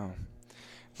wow.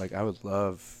 I would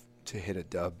love to hit a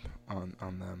dub on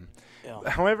them. Yeah.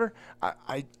 However,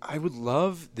 I would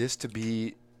love this to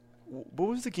be what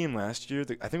was the game last year?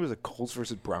 I think it was the Colts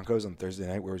versus Broncos on Thursday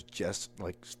night where it was just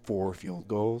 4 field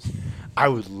goals. I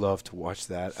would love to watch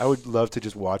that. I would love to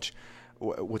just watch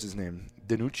what's his name?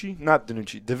 DiNucci? Not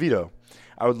DiNucci. DeVito.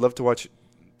 I would love to watch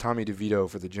Tommy DeVito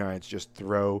for the Giants just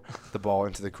throw the ball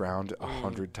into the ground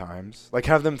 100 times.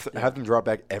 Have them drop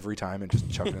back every time and just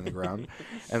chuck it in the ground.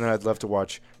 And then I'd love to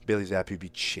watch Bailey Zappi be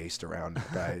chased around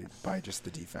by just the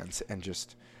defense and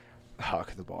just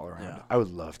huck the ball around. Yeah. I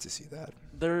would love to see that.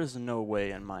 There is no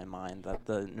way in my mind that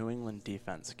the New England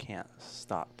defense can't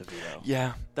stop DeVito.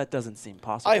 Yeah. That doesn't seem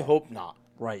possible. I hope not.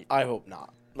 Right. I hope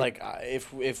not.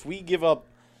 If we give up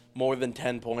more than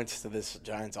 10 points to this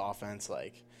Giants offense,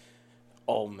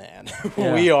 oh man,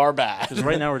 Yeah. we are bad. Because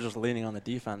right now we're just leaning on the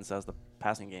defense as the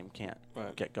passing game can't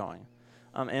Right. get going.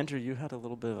 Andrew, you had a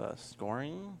little bit of a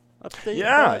scoring update.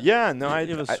 Yeah. No,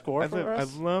 You have a score for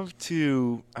us? I'd love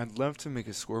to make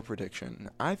a score prediction.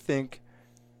 I think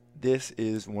this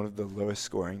is one of the lowest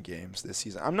scoring games this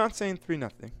season. I'm not saying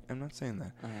 3-0. I'm not saying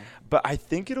that. But I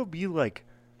think it'll be like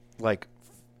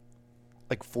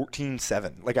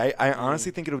 14-7. I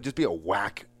honestly think it'll just be a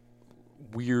whack,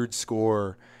 weird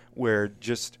score where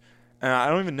just I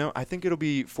don't even know. I think it'll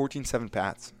be 14-7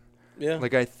 Pats. Yeah.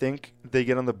 I think they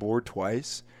get on the board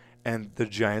twice, and the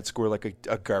Giants score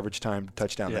a garbage time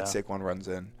touchdown that Saquon runs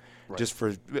in, just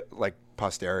for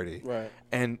posterity. Right.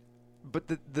 But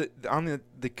on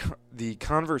the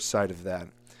converse side of that,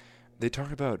 they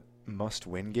talk about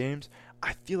must-win games.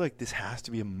 I feel like this has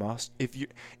to be a must. If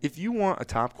you want a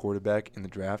top quarterback in the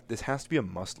draft, this has to be a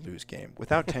must-lose game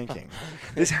without tanking.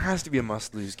 This has to be a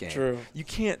must-lose game. True. You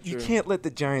can't let the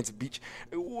Giants beat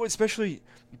you, especially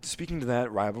speaking to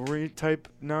that rivalry type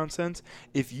nonsense.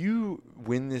 If you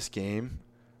win this game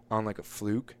on a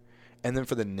fluke, and then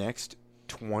for the next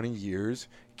 20 years,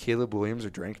 Caleb Williams or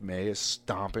Drake May is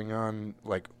stomping on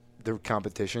the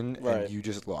competition, Right. and you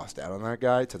just lost out on that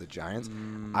guy to the Giants,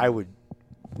 I would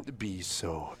be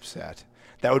so upset.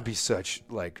 That would be such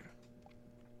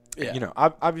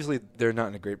obviously they're not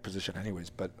in a great position anyways,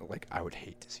 but I would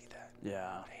hate to see that.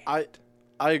 Yeah.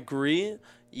 I agree,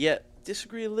 yet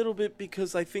disagree a little bit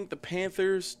because I think the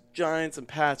Panthers, Giants, and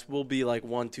Pats will be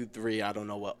 1, 2, 3. I don't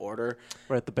know what order.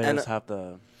 Right. The Bears have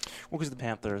the because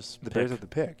Panthers. the Bears have the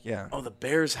pick. Yeah. Oh, the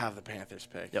Bears have the Panthers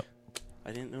pick. Yep.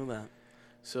 I didn't know that.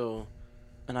 So,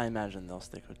 And I imagine they'll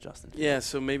stick with Justin. yeah,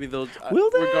 so maybe they'll... Will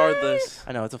they? Regardless,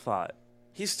 I know, it's a thought.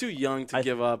 he's too young to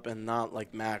give up and not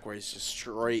like Mac where he's just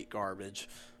straight garbage.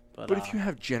 But if you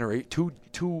have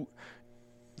two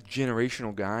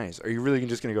generational guys, are you really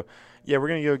just going to go, yeah, we're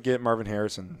going to go get Marvin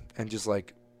Harrison and just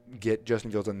like get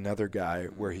Justin Fields another guy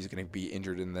where he's going to be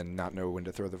injured and then not know when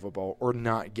to throw the football, or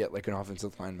not get like an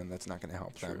offensive lineman that's not going to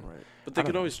help them? Right. But they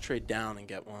could always trade down and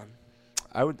get one.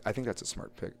 I think that's a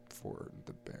smart pick for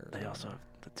the Bears. They also have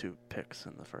the 2 picks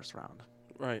in the first round.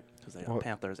 Right. Because they got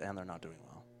Panthers and they're not doing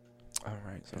well. All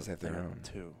right. So Is that they their got own?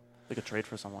 2. They could trade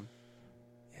for someone.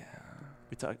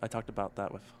 Yeah. I talked about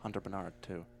that with Hunter Bernard,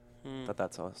 too. Hmm.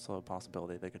 That's also a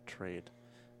possibility. They could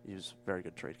use very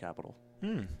good trade capital.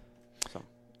 So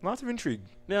Lots of intrigue.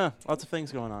 yeah, lots of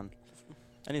things going on.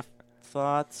 Any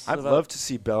thoughts? I'd love to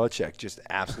see Belichick just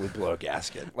absolutely blow a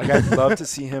gasket. Like, I'd love to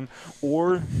see him,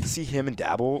 or see him and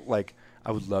Dabble. Like,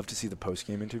 I would love to see the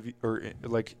post-game interview or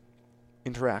like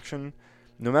interaction.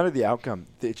 No matter the outcome,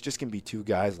 it's just gonna be 2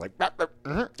 guys like, yeah,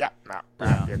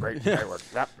 great work.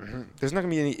 There's not gonna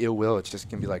be any ill will. It's just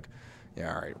gonna be like,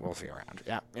 yeah, all right, we'll see you around.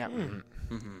 Yeah. I don't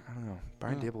know.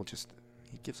 Brian Dable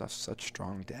he gives off such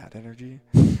strong dad energy,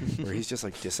 where he's just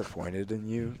like disappointed in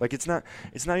you. Like, it's not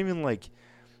even like,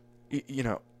 you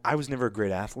know, I was never a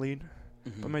great athlete,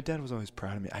 but my dad was always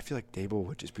proud of me. I feel like Dable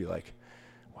would just be like,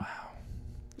 wow,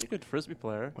 You're a good Frisbee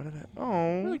player. what did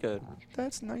Oh, Really good.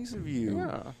 That's nice of you.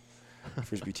 Yeah.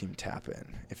 Frisbee team, tap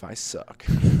in if I suck.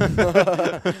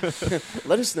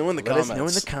 Let us know in the comments. Let us know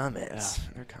in the comments. Yeah.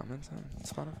 Are there comments on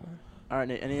Spotify? All right,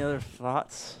 Nate, any other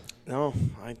thoughts? No,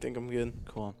 I think I'm good.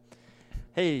 Cool.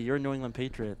 Hey, your New England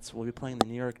Patriots will be playing the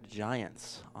New York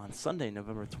Giants on Sunday,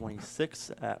 November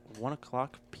 26th at 1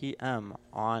 o'clock p.m.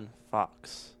 on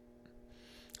Fox.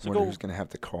 I wonder who's going to have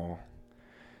the call.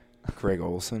 Greg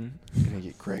Olson? Going to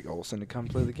get Greg Olson to come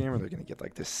play the game, or they're going to get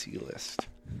like the C-list?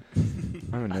 I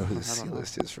don't even know who the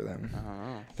C-list is for them. I don't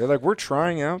know. They're like, we're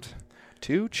trying out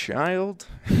 2 child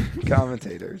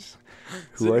commentators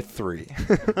who are 3.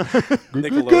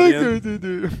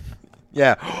 Nickelodeon.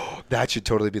 Yeah, that should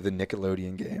totally be the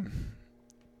Nickelodeon game.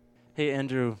 Hey,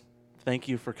 Andrew, thank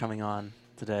you for coming on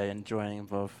today and joining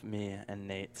both me and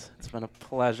Nate. It's been a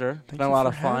pleasure. It's been a lot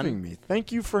of fun.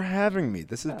 Thank you for having me.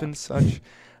 This has been such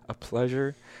a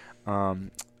pleasure.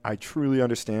 I truly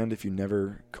understand if you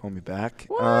never call me back.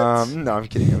 What? No, I'm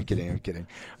kidding.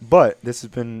 But this has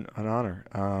been an honor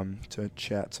to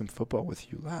chat some football with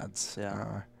you lads.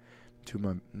 Yeah. Two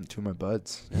of my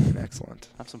buds. Excellent.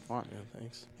 Have some fun. Yeah,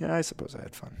 thanks. Yeah, I suppose I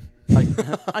had fun.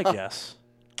 I guess.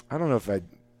 I don't know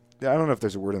if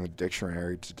there's a word in the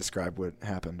dictionary to describe what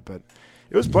happened, but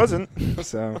it was pleasant.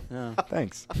 So, Yeah.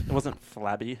 thanks. It wasn't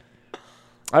flabby.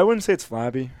 I wouldn't say it's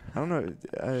flabby. I don't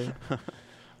know.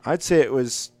 I'd say it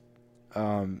was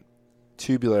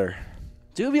tubular.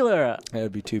 Tubular. It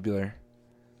would be tubular.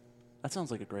 That sounds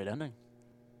like a great ending.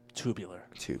 Tubular.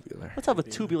 Tubular. Let's have a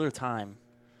tubular time.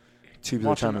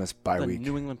 Tubular time in this bye the week.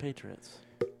 New England Patriots.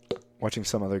 Watching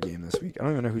some other game this week. I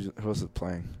don't even know who else is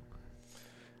playing.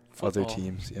 Football. Other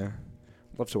teams, yeah.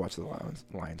 Love to watch the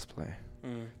Lions play.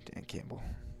 Mm. Dan Campbell.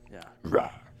 Yeah.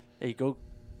 Rah. Hey, go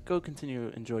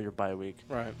enjoy your bye week.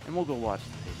 Right. And we'll go watch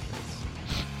the Patriots.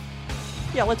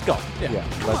 Yeah, let's go. Yeah,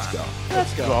 let's go.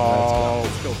 Let's go. Let's go.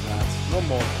 Let's go, Pats. One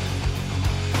more.